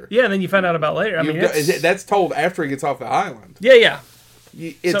later. Yeah, and then you find out about it later. I mean, that's told after he gets off the island. Yeah.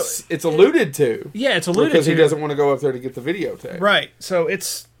 It's alluded to. Yeah, it's alluded to because he doesn't want to go up there to get the videotape. Right. So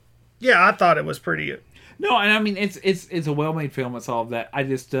it's. Yeah, I thought it was pretty. No, and I mean it's a well-made film. It's all of that. I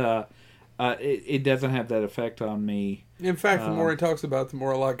just it doesn't have that effect on me. In fact, the more he talks about it, the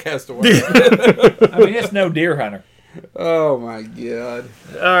more I like Castaway. I mean, it's no Deer Hunter. Oh my god!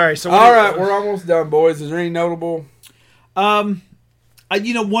 All right, so we're almost done, boys. Is there any notable? One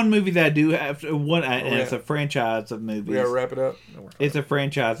movie that I do have and it's a franchise of movies. We gotta wrap it up. It's a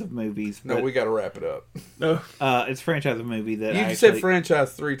franchise of movies. No, we gotta wrap it up. No, it's a franchise of movie that you said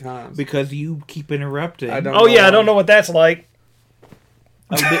franchise 3 times because you keep interrupting. I don't know what that's like.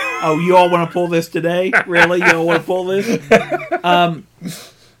 You all want to pull this today? Really? You all want to pull this?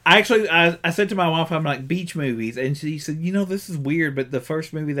 I said to my wife, I'm like, beach movies. And she said, this is weird, but the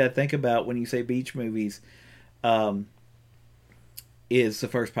first movie that I think about when you say beach movies is the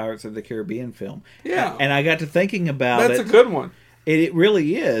first Pirates of the Caribbean film. Yeah. And I got to thinking about That's a good one. It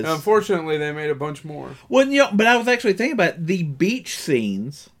really is. Unfortunately, they made a bunch more. Well, but I was actually thinking about the beach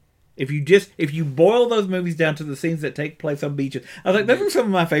scenes. If you boil those movies down to the scenes that take place on beaches, I was like, those are some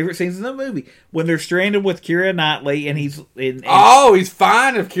of my favorite scenes in the movie. When they're stranded with Keira Knightley and he's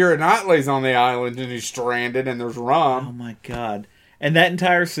fine if Keira Knightley's on the island and he's stranded and there's rum. Oh my god! And that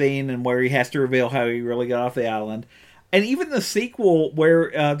entire scene and where he has to reveal how he really got off the island, and even the sequel where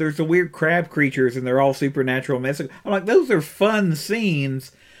there's the weird crab creatures and they're all supernatural mystical. I'm like, those are fun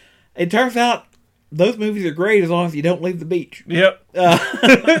scenes. It turns out those movies are great as long as you don't leave the beach. Yep.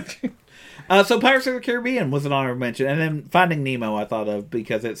 So Pirates of the Caribbean was an honorable mention, and then Finding Nemo I thought of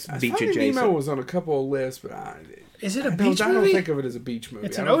because it's beach adjacent. Finding Nemo was on a couple of lists, but is it a beach movie? I don't think of it as a beach movie.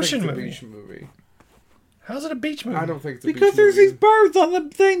 It's an ocean movie. Beach movie. How's it a beach movie? I don't think it's a because beach there's movie. these birds on the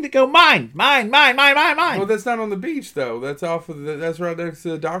thing that go mine. Well, that's not on the beach though. That's that's right next to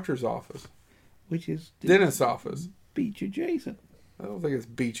the doctor's office, which is dentist's office. Beach adjacent. I don't think it's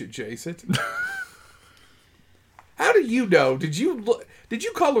beach adjacent. How do you know? Did you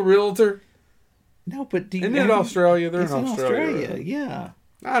call a realtor? No, but isn't it Australia? They're in Australia. Right? Yeah.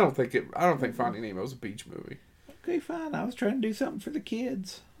 I don't think Finding Nemo is a beach movie. Okay, fine. I was trying to do something for the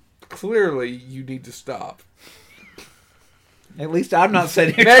kids. Clearly, you need to stop. At least I'm not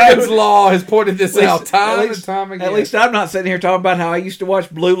sitting here. Megan's Law has pointed this out time and time again. At least I'm not sitting here talking about how I used to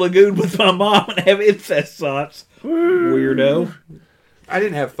watch Blue Lagoon with my mom and have incest thoughts. Weirdo. I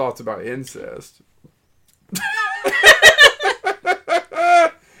didn't have thoughts about incest.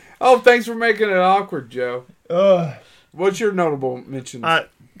 Oh, thanks for making it awkward, Joe. Uh, What's your notable mentions?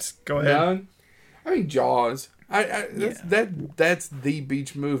 go ahead. None? I mean, Jaws. That's the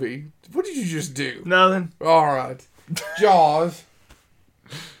beach movie. What did you just do? Nothing. All right, Jaws.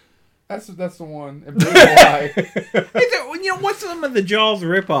 That's the one. And Blue Eye. What's some of the Jaws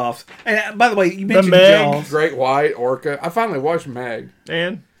ripoffs? And by the way, you mentioned Meg. Jaws. Great White, Orca. I finally watched Meg.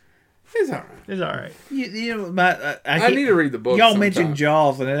 And It's all right. it's all right. I need to read the book. Y'all sometime. mentioned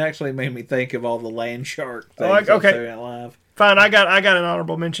Jaws, and it actually made me think of all the land shark things. Like, on okay. Saturday Night Live. Fine. I got an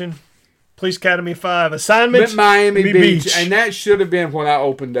honorable mention. Police Academy 5 assignment. Miami Beach, and that should have been what I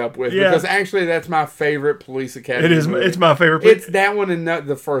opened up with Yeah. because actually that's my favorite Police Academy. It is. movie. It's my favorite. It's that one and not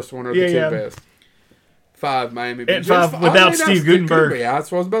the first one are the Yeah, two yeah. best. 5 Miami Beach. And 5 It's- without that's Steve Guttenberg. Yeah,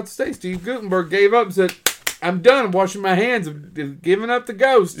 that's what I was about to say. Steve Guttenberg gave up and said, "I'm done washing my hands of giving up the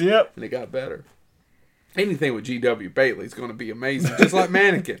ghost." Yep. And it got better. Anything with G.W. Bailey is going to be amazing, just like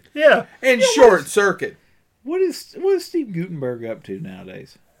Mannequin Yeah. and Short Circuit. What is Steve Gutenberg up to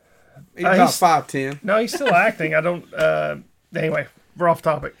nowadays? He's about he's- 5'10". No, he's still acting. I don't. Anyway, we're off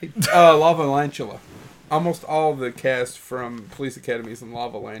topic. Lava Lantula. Almost all the cast from Police Academy is in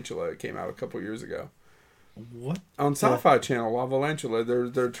Lava Lantula. It came out a couple years ago. What? On Sci-Fi Channel, Lava Lantula.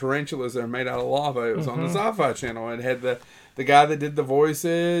 They're tarantulas that are made out of lava. It was on the Sci-Fi Channel. It had the guy that did the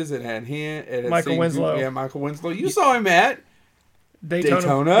voices. It had him. It had Michael Winslow. Yeah, Michael Winslow. You saw him at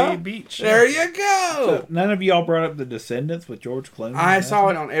Daytona Beach. There you go. So none of y'all brought up The Descendants with George Clooney? I saw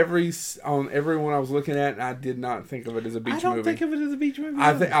it on every one I was looking at, and I did not think of it as a beach I don't movie. think of it as a beach movie.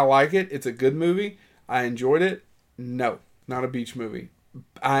 I like it. It's a good movie. I enjoyed it. No, not a beach movie.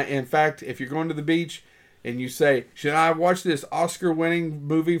 In fact, if you're going to the beach and you say, should I watch this Oscar-winning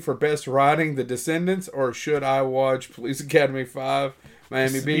movie for best writing, The Descendants, or should I watch Police Academy 5,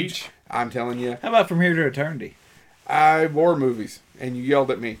 Miami Beach? I'm telling you, How about From Here to Eternity? war movies, and you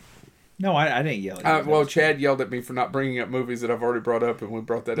yelled at me. No, I didn't yell at you. Well, Chad yelled at me for not bringing up movies that I've already brought up, and we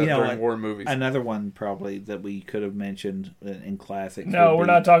brought that up during what? war movies. Another one probably that we could have mentioned in classics. No, would we're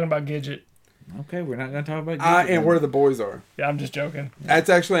be- not talking about Gidget. Okay, we're not going to talk about And Gidget Where then. the Boys Are. Yeah, I'm just joking. That's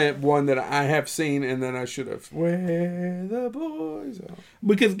actually one that I have seen, and then I should have. Where the Boys Are.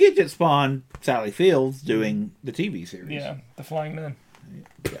 Because Gidget spawned Sally Fields doing the TV series. Yeah, the Flying Nun.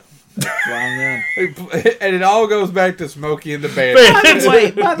 Flying Nun. And it all goes back to Smokey and the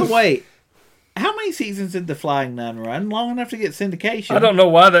Bandit. By the way, how many seasons did the Flying Nun run? Long enough to get syndication. I don't know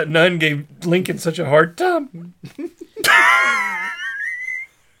why that nun gave Lincoln such a hard time.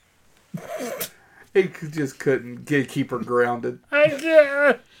 He just couldn't keep her grounded. This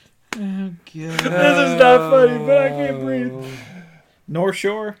God. is not funny, but I can't breathe. North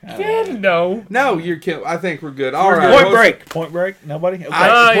Shore? No. No, you're kidding. I think we're good. All right. Point well, Break. Point Break? Nobody? Okay.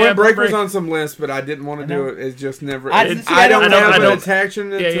 Oh, Point yeah, Break Point was Break. on some list, but I didn't want to do it. It's just never. I I don't- don't have an don't-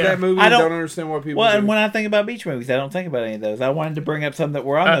 attachment to yeah. that movie. I I don't- don't understand why people. Well, do. and when I think about beach movies, I don't think about any of those. I wanted to bring up some that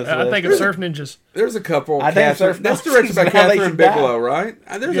were on those I lists. think of Surf Ninjas. There's a couple. I think Catherine, Surf that's Ninjas directed by is how they Catherine should die. Bigelow, right?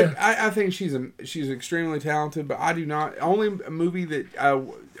 There's Yeah. I think she's extremely talented, but I do not. Only movie that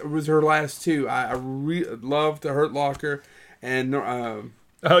was her last two. I loved The Hurt Locker and.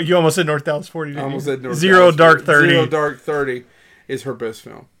 Oh, you almost said North Dallas 40, didn't I almost you? said North Zero Dallas. Dark 30. Zero Dark 30 is her best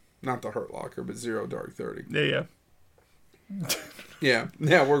film. Not The Hurt Locker, but Zero Dark 30. Yeah. Yeah,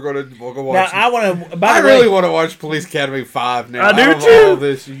 we'll go Now, watch. I want to. By I the way, really want to watch Police Academy 5 now. I do Out of too. all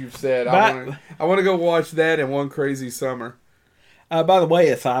this you've said, I want to go watch that in One Crazy Summer. by the way,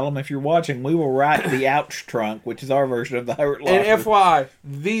 Asylum, if you're watching, we will write the Ouch Trunk, which is our version of the Hurt Locker. And FYI,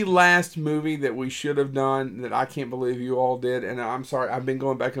 the last movie that we should have done that I can't believe you all did, and I'm sorry, I've been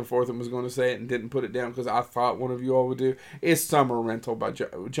going back and forth and was going to say it and didn't put it down because I thought one of you all would do, is Summer Rental by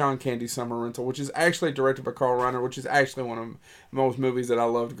John Candy's Summer Rental, which is actually directed by Carl Reiner, which is actually one of most movies that I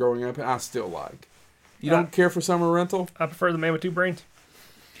loved growing up and I still like. You don't care for Summer Rental? I prefer The Man with Two Brains.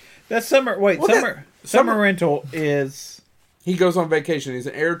 That's Summer. Wait, Well, Summer Summer- Rental is. He goes on vacation. He's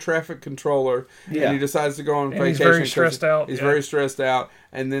an air traffic controller, Yeah. and he decides to go on And vacation. he's very 'cause stressed out, He's yeah. very stressed out,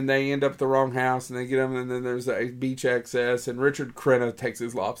 and then they end up at the wrong house, and they get him, and then there's a beach access, and Richard Crenna takes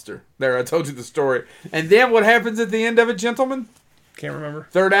his lobster. There, I told you the story. And then what happens at the end of it, gentlemen? Can't remember.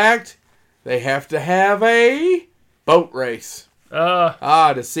 Third act, they have to have a boat race.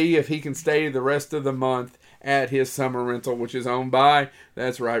 To see if he can stay the rest of the month at his summer rental, which is owned by,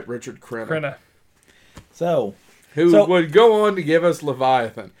 that's right, Richard Crenna. Crenna. So, Who would go on to give us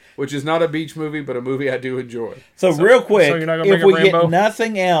Leviathan, which is not a beach movie, but a movie I do enjoy. real quick, so you're not gonna if bring we up get Rambo?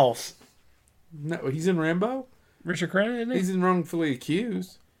 nothing else, No, he's in Rambo? Richard Crenna, isn't he? He's in Wrongfully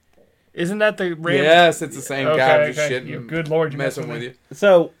Accused. Isn't that the Rambo? Yes, it's the same guy. I'm just shitting, Yeah, good Lord, you messing messing with you.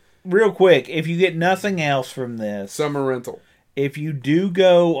 so real quick, if you get nothing else from this, Summer Rental. if you do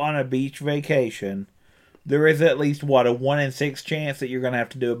go on a beach vacation, there is at least, what, a 1 in 6 chance that you're going to have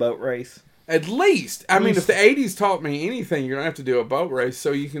to do a boat race? At least. I mean, if the 80s taught me anything, you're going to have to do a boat race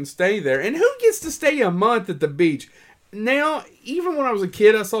so you can stay there. And who gets to stay a month at the beach? Now, even when I was a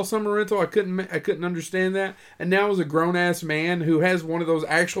kid, I saw summer rental. I couldn't understand that. And now as a grown-ass man who has one of those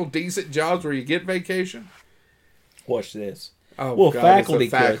actual decent jobs where you get vacation. Watch this. Oh, well, God,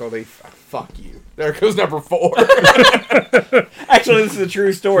 faculty. Fuck you. There goes number 4. Actually, this is a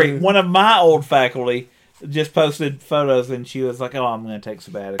true story. One of my old faculty just posted photos, and she was like, "Oh, I'm going to take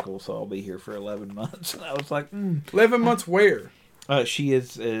sabbatical, so I'll be here for 11 months." And I was like, 11 months where? She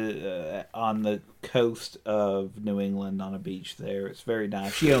is on the coast of New England on a beach there. It's very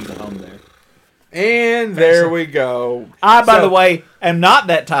nice. She owns a home there. And there we go. I, by the way, am not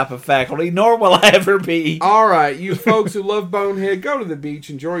that type of faculty, nor will I ever be. All right, you folks who love Bonehead, go to the beach,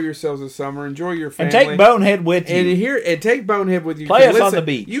 enjoy yourselves this summer, enjoy your family, and take Bonehead with you. And take Bonehead with you. Play us on the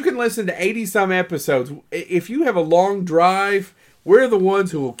beach. You can listen to 80-some episodes. If you have a long drive, we're the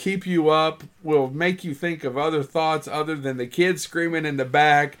ones who will keep you up. Will make you think of other thoughts other than the kids screaming in the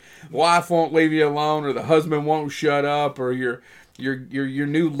back, wife won't leave you alone, or the husband won't shut up, or your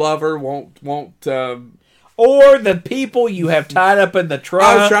new lover won't or the people you have tied up in the trunk.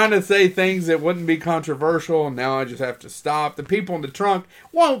 I was trying to say things that wouldn't be controversial, and now I just have to stop. The people in the trunk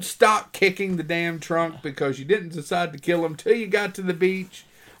won't stop kicking the damn trunk because you didn't decide to kill them till you got to the beach.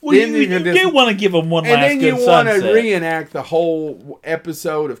 Well, you do want to give them one last good sunset. And then you want to reenact the whole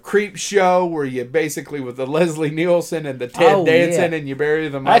episode of Creep Show where you basically with the Leslie Nielsen and the Ted Danson and you bury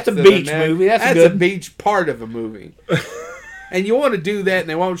them up. That's a beach movie. That's a beach part of a movie. And you want to do that and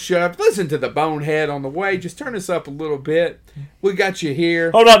they won't shut up. Listen to the Bonehead on the way. Just turn us up a little bit. We got you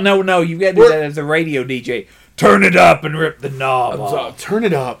here. Hold on. No. You got to do that as a radio DJ. Turn it up and rip the knob off. Turn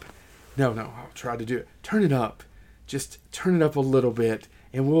it up. No. I'll try to do it. Turn it up. Just turn it up a little bit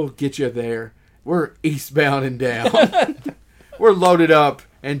and we'll get you there. We're eastbound and down. We're loaded up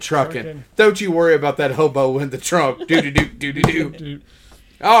and trucking. Don't you worry about that hobo in the trunk. Do.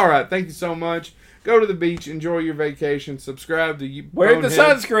 All right. Thank you so much. Go to the beach, enjoy your vacation, subscribe to Wear the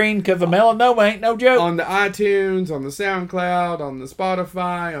sunscreen because the melanoma ain't no joke. On the iTunes, on the SoundCloud, on the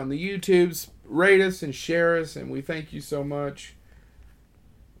Spotify, on the YouTubes. Rate us and share us, and we thank you so much.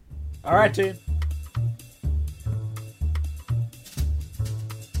 All right, dude.